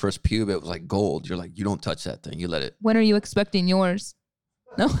you got your first pube, it was gold. You're you don't touch that thing. You let it. When are you expecting yours?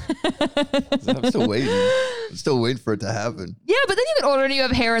 No. I'm still waiting. I'm still waiting for it to happen. Yeah, but then you get older and you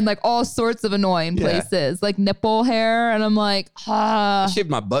have hair in like all sorts of annoying places, like nipple hair. And I'm like, I shaved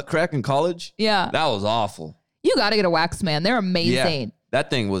my butt crack in college. Yeah. That was awful. You got to get a wax, man. They're amazing. Yeah, that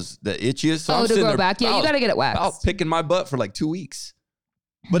thing was the itchiest. So to grow back. Yeah, you got to get it waxed. I was picking my butt for like 2 weeks.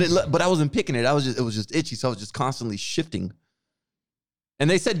 But I wasn't picking it. It was just itchy. So I was just constantly shifting. And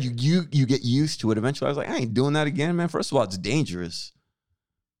they said you get used to it eventually. I was like, I ain't doing that again, man. First of all, it's dangerous.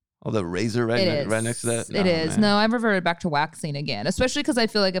 All the razor right next to that. It is. No, I've reverted back to waxing again, especially because I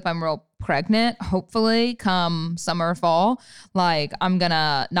feel like if I'm real pregnant, hopefully come summer, fall, like I'm going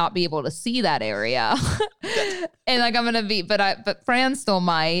to not be able to see that area. And like I'm going to be, but Fran still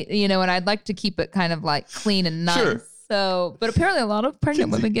might, you know, and I'd like to keep it kind of like clean and nice. Sure. So, but apparently a lot of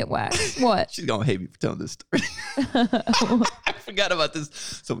pregnant women get waxed. What? She's going to hate me for telling this story. I forgot about this.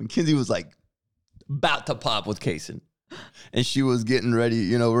 So when Kinsey was like about to pop with Kaysen, and she was getting ready,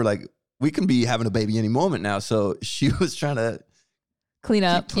 you know, we're like, we can be having a baby any moment now. So she was trying to clean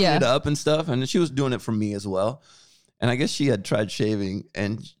it up and stuff. And she was doing it for me as well. And I guess she had tried shaving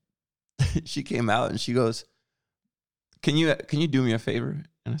and she came out and she goes, can you do me a favor?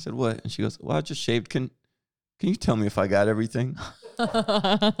 And I said, what? And she goes, well, I just shaved. Can you tell me if I got everything? And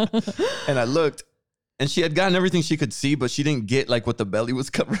I looked and she had gotten everything she could see, but she didn't get like what the belly was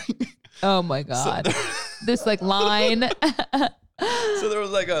covering. Oh my God. This like line. So there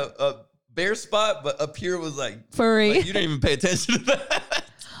was like a bare spot, but up here was like furry. Like you didn't even pay attention to that.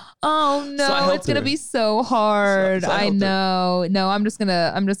 Oh no, it's gonna be so hard. So I know. No, I'm just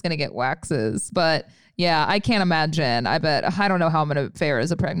gonna get waxes. But yeah, I can't imagine. I don't know how I'm gonna fare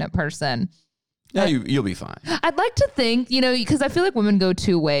as a pregnant person. Yeah, you'll be fine. I'd like to think, you know, because I feel like women go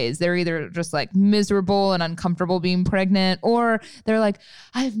two ways. They're either just like miserable and uncomfortable being pregnant, or they're like,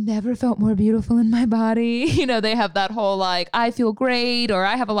 I've never felt more beautiful in my body. You know, they have that whole like, I feel great, or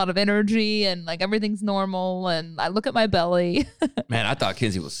I have a lot of energy and like everything's normal and I look at my belly. Man, I thought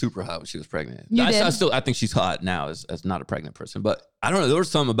Kinsey was super hot when she was pregnant. You did? I think she's hot now as not a pregnant person, but I don't know. There was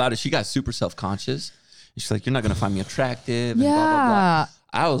something about it. She got super self-conscious. She's like, you're not going to find me attractive. And blah, blah, blah.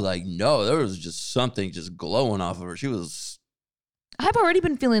 I was like, no, there was just something just glowing off of her. I've already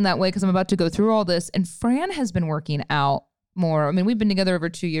been feeling that way because I'm about to go through all this. And Fran has been working out more. I mean, we've been together over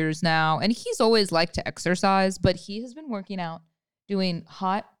 2 years now. And he's always liked to exercise, but he has been working out, doing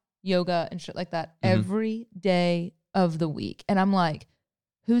hot yoga and shit like that every day of the week. And I'm like,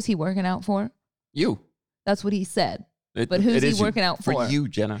 who's he working out for? You. That's what he said. But who's he working out for? For you,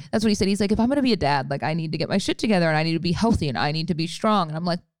 Jenna. That's what he said. He's like, if I'm going to be a dad, like I need to get my shit together and I need to be healthy and I need to be strong. And I'm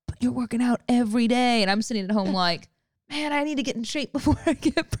like, but you're working out every day. And I'm sitting at home like, man, I need to get in shape before I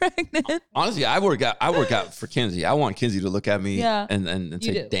get pregnant. Honestly, I work out for Kinsey. I want Kinsey to look at me and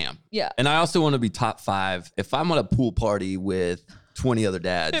say, damn. Yeah. And I also want to be top 5. If I'm at a pool party with 20 other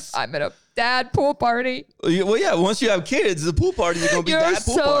dads. If I'm at a dad pool party. Well, yeah, once you have kids, the pool party is going to be dad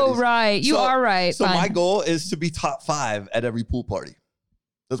pool parties. You're so right. You are right. So my goal is to be top 5 at every pool party.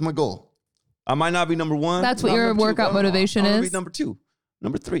 That's my goal. I might not be number 1. That's what your workout motivation is? I'll be number 2,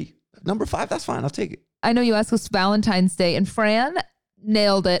 number 3, number 5. That's fine. I'll take it. I know you asked us Valentine's Day, and Fran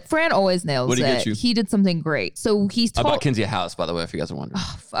nailed it. Fran always nails it. What did he get you? He did something great. So he's I bought Kinsey a house, by the way, if you guys are wondering.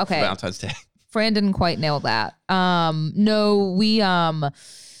 Okay. Valentine's Day. Fran didn't quite nail that. No, we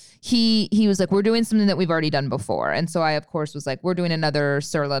he was like, we're doing something that we've already done before. And so I, of course, was like, we're doing another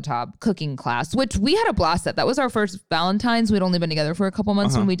Sur La Table cooking class, which we had a blast at. That was our first Valentine's. We'd only been together for a couple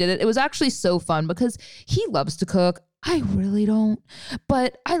months when we did it. It was actually so fun because he loves to cook. I really don't,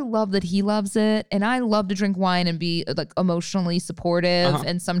 but I love that he loves it. And I love to drink wine and be like emotionally supportive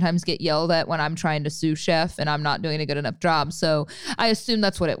and sometimes get yelled at when I'm trying to sous chef and I'm not doing a good enough job. So I assume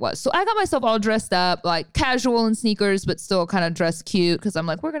that's what it was. So I got myself all dressed up, like casual and sneakers, but still kind of dressed cute. Cause I'm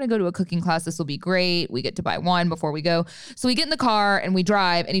like, we're going to go to a cooking class. This will be great. We get to buy wine before we go. So we get in the car and we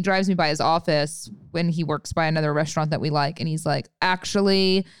drive, and he drives me by his office when he works by another restaurant that we like. And he's like,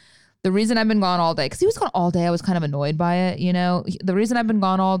 actually, the reason I've been gone all day, because he was gone all day, I was kind of annoyed by it, you know? The reason I've been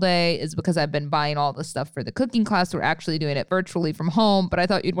gone all day is because I've been buying all the stuff for the cooking class. We're actually doing it virtually from home, but I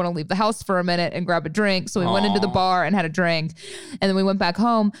thought you'd want to leave the house for a minute and grab a drink. So we went into the bar and had a drink, and then we went back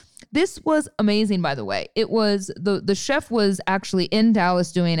home. This was amazing, by the way. It was, the chef was actually in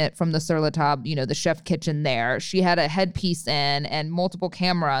Dallas doing it from the Sur La Table, you know, the chef kitchen there. She had a headpiece in and multiple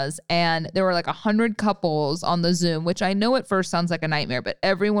cameras, and there were like 100 couples on the Zoom, which I know at first sounds like a nightmare, but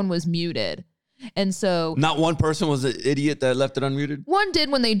everyone was muted. And so not one person was an idiot that left it unmuted? One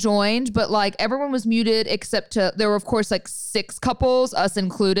did when they joined, but like everyone was muted except there were of course like 6 couples, us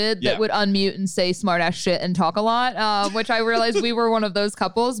included, that would unmute and say smart ass shit and talk a lot, which I realized we were one of those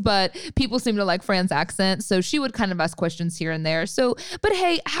couples, but people seem to like Fran's accent. So she would kind of ask questions here and there. So, but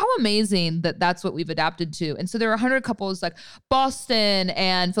hey, how amazing that that's what we've adapted to. And so there are 100 couples like Boston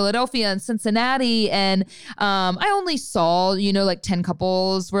and Philadelphia and Cincinnati. And I only saw, like 10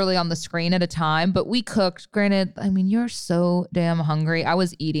 couples really on the screen at a time. But we cooked. Granted, I mean, you're so damn hungry. I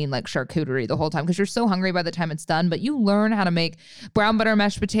was eating like charcuterie the whole time because you're so hungry by the time it's done. But you learn how to make brown butter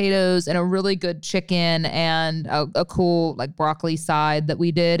mashed potatoes and a really good chicken and a cool like broccoli side that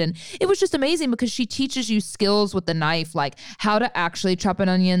we did. And it was just amazing because she teaches you skills with the knife, like how to actually chop an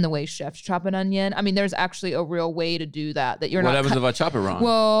onion the way chefs chop an onion. I mean, there's actually a real way to do that you're not. What happens if I chop it wrong?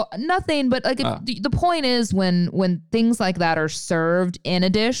 Well, nothing. But like the point is when things like that are served in a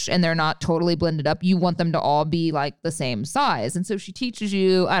dish and they're not totally blended up, you want them to all be like the same size. And so she teaches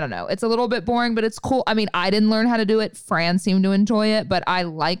you, I don't know, it's a little bit boring, but it's cool. I mean, I didn't learn how to do it. Fran seemed to enjoy it, but I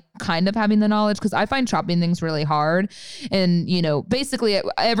like kind of having the knowledge because I find chopping things really hard. And, basically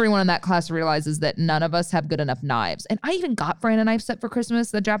everyone in that class realizes that none of us have good enough knives. And I even got Fran a knife set for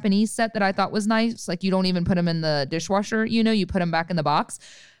Christmas, the Japanese set that I thought was nice. Like you don't even put them in the dishwasher, you put them back in the box.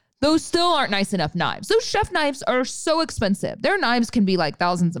 Those still aren't nice enough knives. Those chef knives are so expensive. Their knives can be like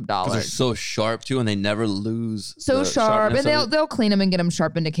thousands of dollars. They're so sharp too, and they never lose. So sharp, and they'll clean them and get them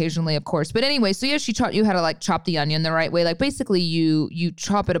sharpened occasionally, of course. But anyway, so yeah, she taught you how to like chop the onion the right way. Like basically, you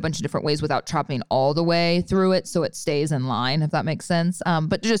chop it a bunch of different ways without chopping all the way through it, so it stays in line, if that makes sense.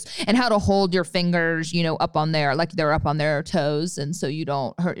 But and how to hold your fingers, up on there, like they're up on their toes, and so you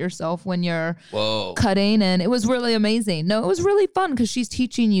don't hurt yourself when you're cutting. And it was really amazing. No, it was really fun because she's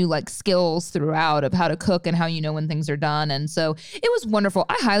teaching you like skills throughout of how to cook and how when things are done. And so it was wonderful.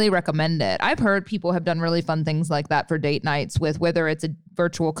 I highly recommend it. I've heard people have done really fun things like that for date nights with whether it's a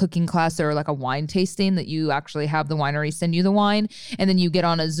virtual cooking class or like a wine tasting that you actually have the winery send you the wine and then you get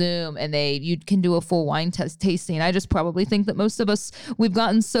on a Zoom and you can do a full wine tasting. I just probably think that most of us, we've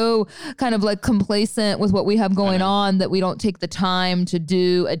gotten so kind of like complacent with what we have going on that we don't take the time to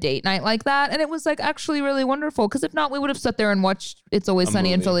do a date night like that. And it was like actually really wonderful because if not, we would have sat there and watched It's Always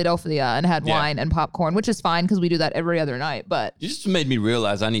Sunny in Philadelphia and had wine and popcorn, which is fine because we do that every other night. But you just made me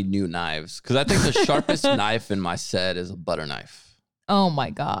realize I need new knives because I think the sharpest knife in my set is a butter knife. Oh my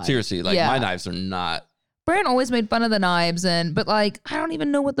God. Seriously, like my knives are not. Bran always made fun of the knives, but like, I don't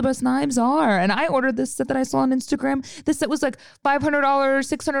even know what the best knives are. And I ordered this set that I saw on Instagram. This set was like $500,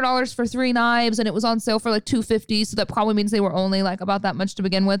 $600 for 3 knives, and it was on sale for like $250. So that probably means they were only like about that much to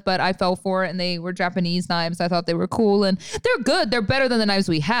begin with, but I fell for it and they were Japanese knives. I thought they were cool and they're good. They're better than the knives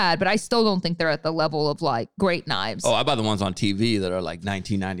we had, but I still don't think they're at the level of like great knives. Oh, I buy the ones on TV that are like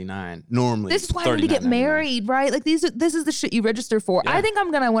 $19.99 normally. This is why I need to get married, right? Like this is the shit you register for. Yeah. I think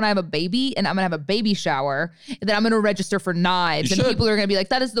I'm gonna, when I have a baby and I'm gonna have a baby shower, that I'm going to register for knives. And people are going to be like,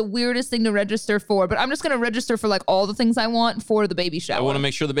 that is the weirdest thing to register for. But I'm just going to register for like all the things I want for the baby shower. I want to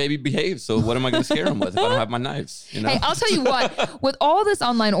make sure the baby behaves. So what am I going to scare him with if I don't have my knives? Hey, I'll tell you what, with all this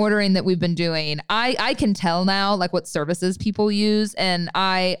online ordering that we've been doing, I can tell now like what services people use. And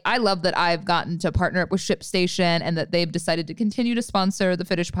I love that I've gotten to partner up with ShipStation and that they've decided to continue to sponsor the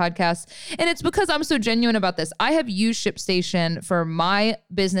Fiddish podcast. And it's because I'm so genuine about this. I have used ShipStation for my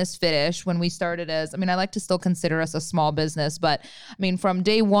business Fiddish when we started I like to still consider us a small business, but I mean, from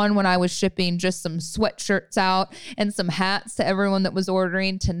day one when I was shipping just some sweatshirts out and some hats to everyone that was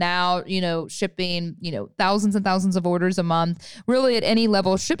ordering to now, shipping, thousands and thousands of orders a month, really at any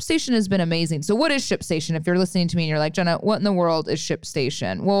level, ShipStation has been amazing. So what is ShipStation? If you're listening to me and you're like, Jenna, what in the world is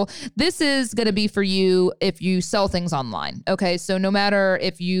ShipStation? Well, this is going to be for you if you sell things online. Okay. So no matter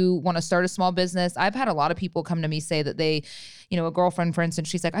if you want to start a small business, I've had a lot of people come to me say that they, a girlfriend, for instance,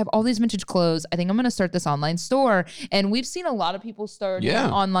 she's like, I have all these vintage clothes. I think I'm going to start this online store. And we've seen a lot of people start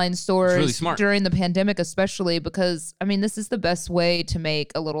online stores during the pandemic, especially because, this is the best way to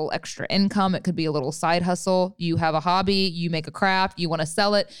make a little extra income. It could be a little side hustle. You have a hobby, you make a craft, you want to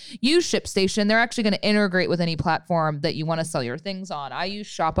sell it. Use ShipStation. They're actually going to integrate with any platform that you want to sell your things on. I use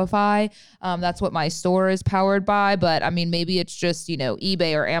Shopify. That's what my store is powered by. But maybe it's just,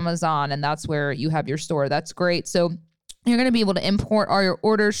 eBay or Amazon, and that's where you have your store. That's great. So You're going to be able to import all your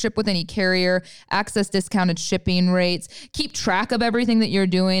orders, ship with any carrier, access discounted shipping rates, keep track of everything that you're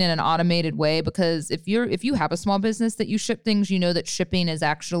doing in an automated way. Because if you have a small business that you ship things, you know that shipping is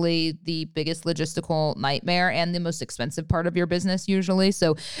actually the biggest logistical nightmare and the most expensive part of your business usually.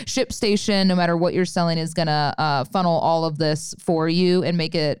 So ShipStation, no matter what you're selling, is going to funnel all of this for you and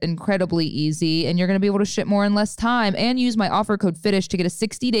make it incredibly easy. And you're going to be able to ship more in less time and use my offer code FITTISH to get a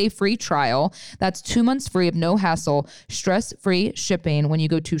 60-day free trial. That's 2 months free of no hassle. Stress-free shipping when you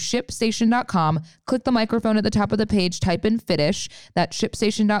go to ShipStation.com, click the microphone at the top of the page, type in FITTISH, that's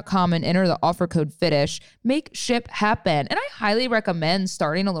ShipStation.com, and enter the offer code FITTISH. Make ship happen. And I highly recommend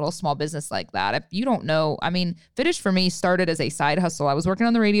starting a little small business like that. If you don't know, I mean, FITTISH for me started as a side hustle. I was working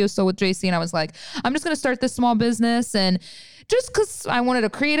on the radio show with JC, and I was like, I'm just going to start this small business, and just because I wanted a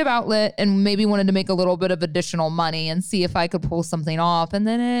creative outlet and maybe wanted to make a little bit of additional money and see if I could pull something off. And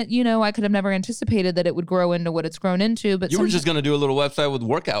then I could have never anticipated that it would grow into what it's grown into. But you were just going to do a little website with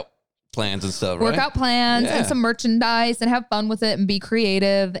workout plans and stuff, right? Workout plans and some merchandise and have fun with it and be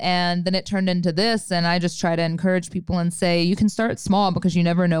creative. And then it turned into this. And I just try to encourage people and say, you can start small because you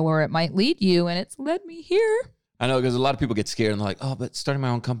never know where it might lead you. And it's led me here. I know, because a lot of people get scared and they're like, oh, but starting my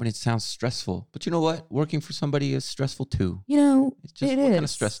own company, it sounds stressful. But you know what? Working for somebody is stressful too. It's just, what kind of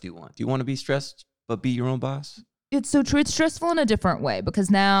stress do you want? Do you want to be stressed but be your own boss? It's so true. It's stressful in a different way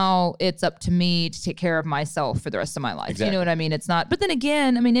because now it's up to me to take care of myself for the rest of my life. Exactly. You know what I mean? It's not, but then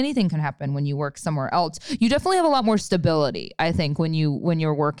again, I mean, anything can happen when you work somewhere else. You definitely have a lot more stability, I think, when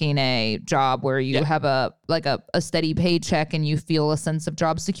you're working a job where you have a steady paycheck and you feel a sense of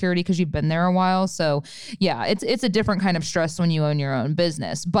job security because you've been there a while. So yeah, it's a different kind of stress when you own your own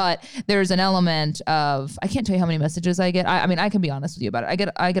business. But there's an element of, I can't tell you how many messages I get. I mean, I can be honest with you about it.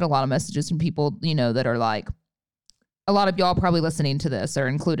 I get a lot of messages from people, that are like, a lot of y'all probably listening to this are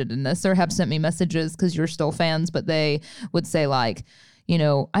included in this or have sent me messages because you're still fans, but they would say like,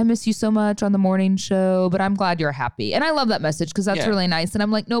 I miss you so much on the morning show, but I'm glad you're happy. And I love that message because that's really nice. And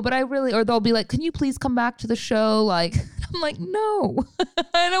I'm like, no, but I really, or they'll be like, can you please come back to the show? Like, I'm like, no,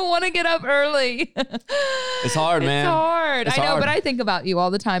 I don't want to get up early. It's hard, man. It's hard. It's I know, hard. but I think about you all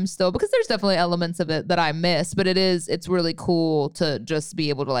the time still because there's definitely elements of it that I miss, but it's really cool to just be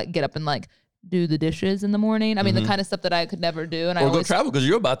able to like get up and like do the dishes in the morning. I mean, the kind of stuff that I could never do. And go travel because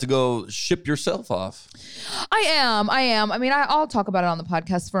you're about to go ship yourself off. I am. I mean, I'll talk about it on the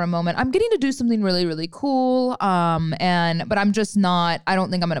podcast for a moment. I'm getting to do something really, really cool. But I'm just not, I don't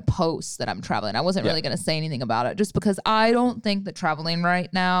think I'm going to post that I'm traveling. I wasn't really going to say anything about it just because I don't think that traveling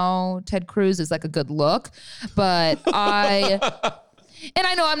right now, Ted Cruz, is like a good look. But and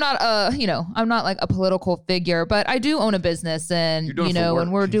I know I'm not I'm not like a political figure, but I do own a business and,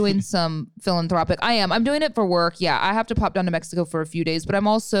 and we're doing some philanthropic. I'm doing it for work. Yeah. I have to pop down to Mexico for a few days, but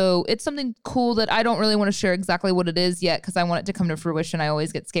it's something cool that I don't really want to share exactly what it is yet because I want it to come to fruition. I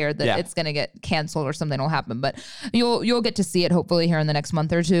always get scared that it's going to get canceled or something will happen, but you'll get to see it hopefully here in the next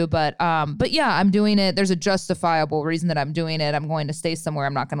month or two. But yeah, I'm doing it. There's a justifiable reason that I'm doing it. I'm going to stay somewhere.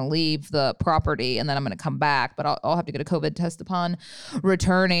 I'm not going to leave the property and then I'm going to come back, but I'll have to get a COVID test upon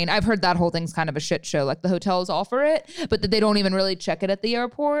returning. I've heard that whole thing's kind of a shit show. Like the hotels offer it, but that they don't even really check it at the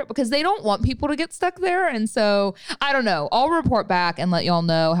airport because they don't want people to get stuck there. And so I don't know. I'll report back and let y'all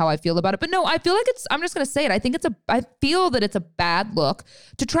know how I feel about it. But no, I feel like I'm just going to say it. I feel that it's a bad look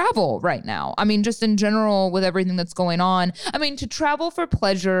to travel right now. I mean, just in general with everything that's going on. I mean, to travel for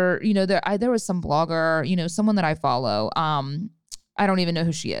pleasure, there was some blogger, someone that I follow. I don't even know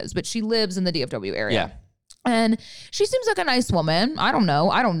who she is, but she lives in the DFW area. Yeah. And she seems like a nice woman. I don't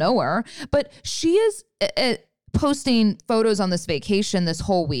know her, but she is posting photos on this vacation this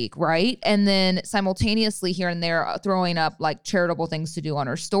whole week, right? And then simultaneously here and there throwing up like charitable things to do on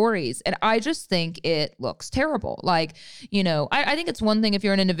her stories. And I just think it looks terrible. Like, I think it's one thing if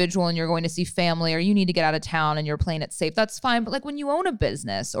you're an individual and you're going to see family or you need to get out of town and you're playing it safe, that's fine. But like when you own a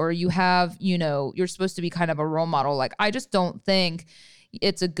business or you have, you're supposed to be kind of a role model. Like, I just don't think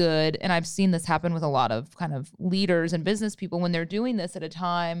it's a good, and I've seen this happen with a lot of kind of leaders and business people when they're doing this at a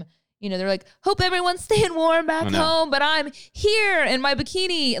time, they're like, hope everyone's staying warm back home, but I'm here in my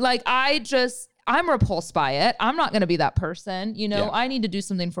bikini. Like, I'm repulsed by it. I'm not going to be that person. I need to do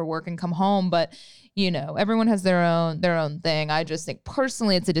something for work and come home, but everyone has their own thing. I just think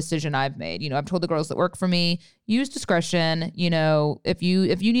personally it's a decision I've made. I've told the girls that work for me, use discretion. If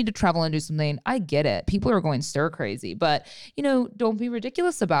you need to travel and do something, I get it. People are going stir crazy, but don't be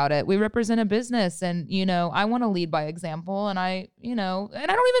ridiculous about it. We represent a business and I want to lead by example, and I don't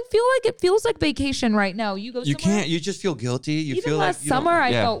even feel like it feels like vacation right now. You go somewhere, you can't, you just feel guilty. You feel last summer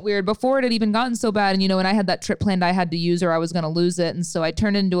I felt weird before it had even gotten so bad. And when I had that trip planned, I had to use or I was going to lose it. And so I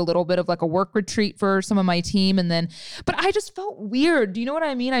turned into a little bit of like a work retreat for some of my team. But I just felt weird. Do you know what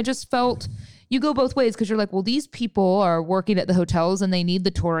I mean? I just felt, you go both ways because you're like, well, these people are working at the hotels and they need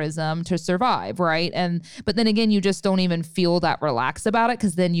the tourism to survive, right? But then again, you just don't even feel that relaxed about it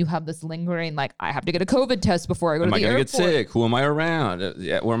because then you have this lingering, like, I have to get a COVID test before I go to the airport. Am I going to get sick? Who am I around?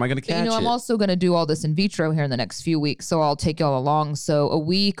 Where am I going to catch it? I'm also going to do all this in vitro here in the next few weeks, so I'll take y'all along. So a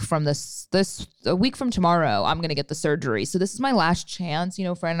week from tomorrow, I'm going to get the surgery. So this is my last chance,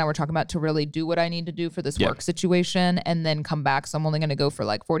 Fran and I were talking about, to really do what I need to do for this work situation and then come back. So I'm only going to go for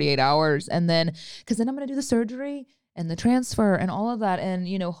like 48 hours. And then, because then I'm going to do the surgery and the transfer and all of that. And,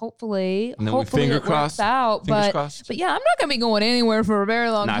 hopefully it works out. But yeah, I'm not going to be going anywhere for a very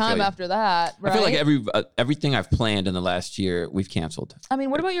long time after that. Right? I feel like everything I've planned in the last year, we've canceled. I mean,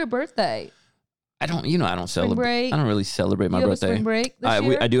 what about your birthday? I don't celebrate. Break? I don't really celebrate my birthday. Spring break this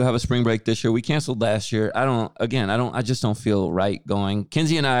year? I do have a spring break this year. We canceled last year. I just don't feel right going.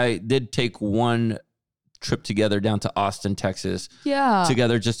 Kinsey and I did take one trip together down to Austin, Texas. Yeah.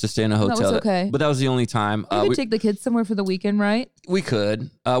 Together just to stay in a hotel. That was okay. But that was the only time. You could take the kids somewhere for the weekend, right? We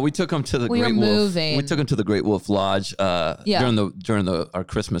could. We took them to the Great Wolf. We took them to the Great Wolf Lodge during our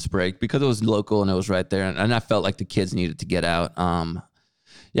Christmas break because it was local and it was right there. And I felt like the kids needed to get out.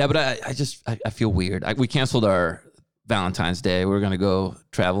 But I feel weird. We canceled our Valentine's Day. We were going to go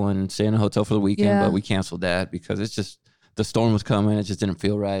travel and stay in a hotel for the weekend, but we canceled that because it's just, the storm was coming. It just didn't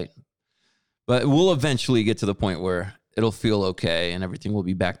feel right. But we'll eventually get to the point where it'll feel okay and everything will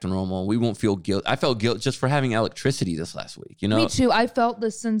be back to normal. We won't feel guilt. I felt guilt just for having electricity this last week, Me too. I felt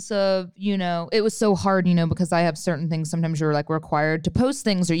this sense of, it was so hard, because I have certain things. Sometimes you're like required to post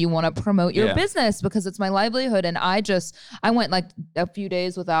things or you want to promote your business because it's my livelihood. And I went like a few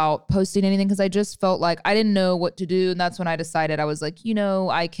days without posting anything because I just felt like I didn't know what to do. And that's when I decided, I was like,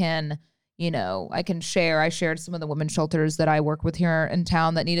 I can share. I shared some of the women's shelters that I work with here in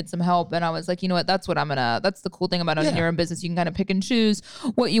town that needed some help. And I was like, you know what, that's the cool thing about owning your own business. You can kind of pick and choose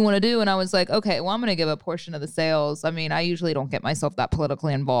what you want to do. And I was like, okay, well, I'm going to give a portion of the sales. I mean, I usually don't get myself that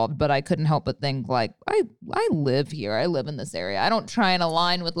politically involved, but I couldn't help but think like, I live here. I live in this area. I don't try and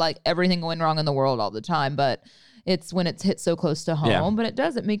align with like everything going wrong in the world all the time, but it's when it's hit so close to home, but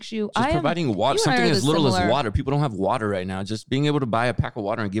it makes you... Just providing water, something as little as water. People don't have water right now. Just being able to buy a pack of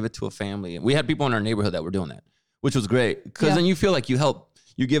water and give it to a family. We had people in our neighborhood that were doing that, which was great. Because then you feel like you help.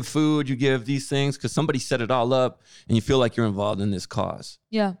 You give food, you give these things because somebody set it all up and you feel like you're involved in this cause.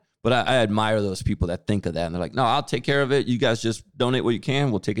 Yeah. But I admire those people that think of that. And they're like, no, I'll take care of it. You guys just donate what you can.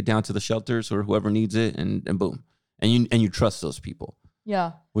 We'll take it down to the shelters or whoever needs it and boom. And you trust those people.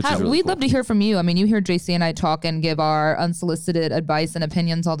 Yeah. Really we'd cool. love to hear from you. I mean, you hear JC and I talk and give our unsolicited advice and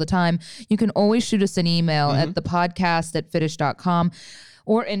opinions all the time. You can always shoot us an email at thepodcast@fittish.com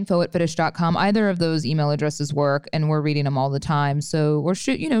or info@fittish.com. Either of those email addresses work and we're reading them all the time. So, or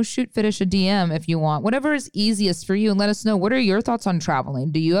shoot Fittish a DM if you want, whatever is easiest for you, and let us know, what are your thoughts on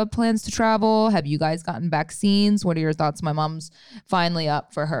traveling? Do you have plans to travel? Have you guys gotten vaccines? What are your thoughts? My mom's finally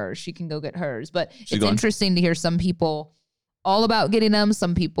up for hers. She can go get hers, but it's interesting to hear some people all about getting them,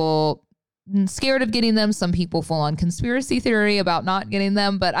 some people scared of getting them, some people full on conspiracy theory about not getting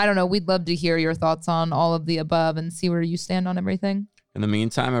them. But I don't know. We'd love to hear your thoughts on all of the above and see where you stand on everything. In the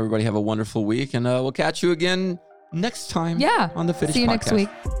meantime, everybody have a wonderful week, and we'll catch you again next time on the Fittish Podcast. See you next week.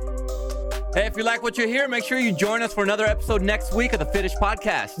 Hey, if you like what you hear, make sure you join us for another episode next week of the Fittish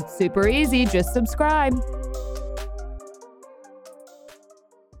Podcast. It's super easy. Just subscribe.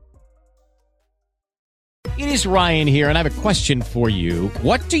 It is Ryan here, and I have a question for you.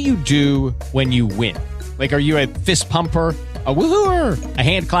 What do you do when you win? Like, are you a fist pumper, a woohooer, a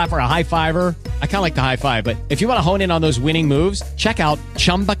hand clapper, a high fiver? I kind of like the high five, but if you want to hone in on those winning moves, check out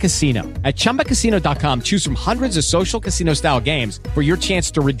Chumba Casino. At ChumbaCasino.com, choose from hundreds of social casino-style games for your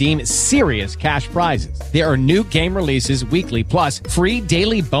chance to redeem serious cash prizes. There are new game releases weekly, plus free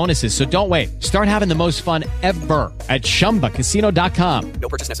daily bonuses. So don't wait. Start having the most fun ever at ChumbaCasino.com. No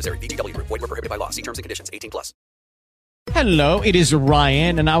purchase necessary. VGW. Void where prohibited by law. See terms and conditions. 18+. Hello, it is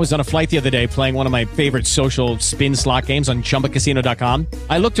Ryan, and I was on a flight the other day playing one of my favorite social spin slot games on ChumbaCasino.com.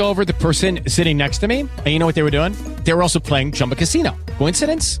 I looked over at the person sitting next to me, and you know what they were doing? They were also playing Chumba Casino.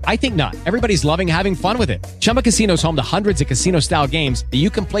 Coincidence? I think not. Everybody's loving having fun with it. Chumba Casino is home to hundreds of casino-style games that you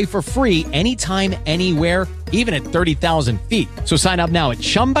can play for free anytime, anywhere, even at 30,000 feet. So sign up now at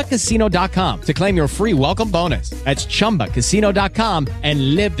ChumbaCasino.com to claim your free welcome bonus. That's ChumbaCasino.com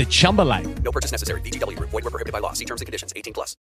and live the Chumba life. No purchase necessary. VGW. Void where prohibited by law. See terms and conditions. 18+.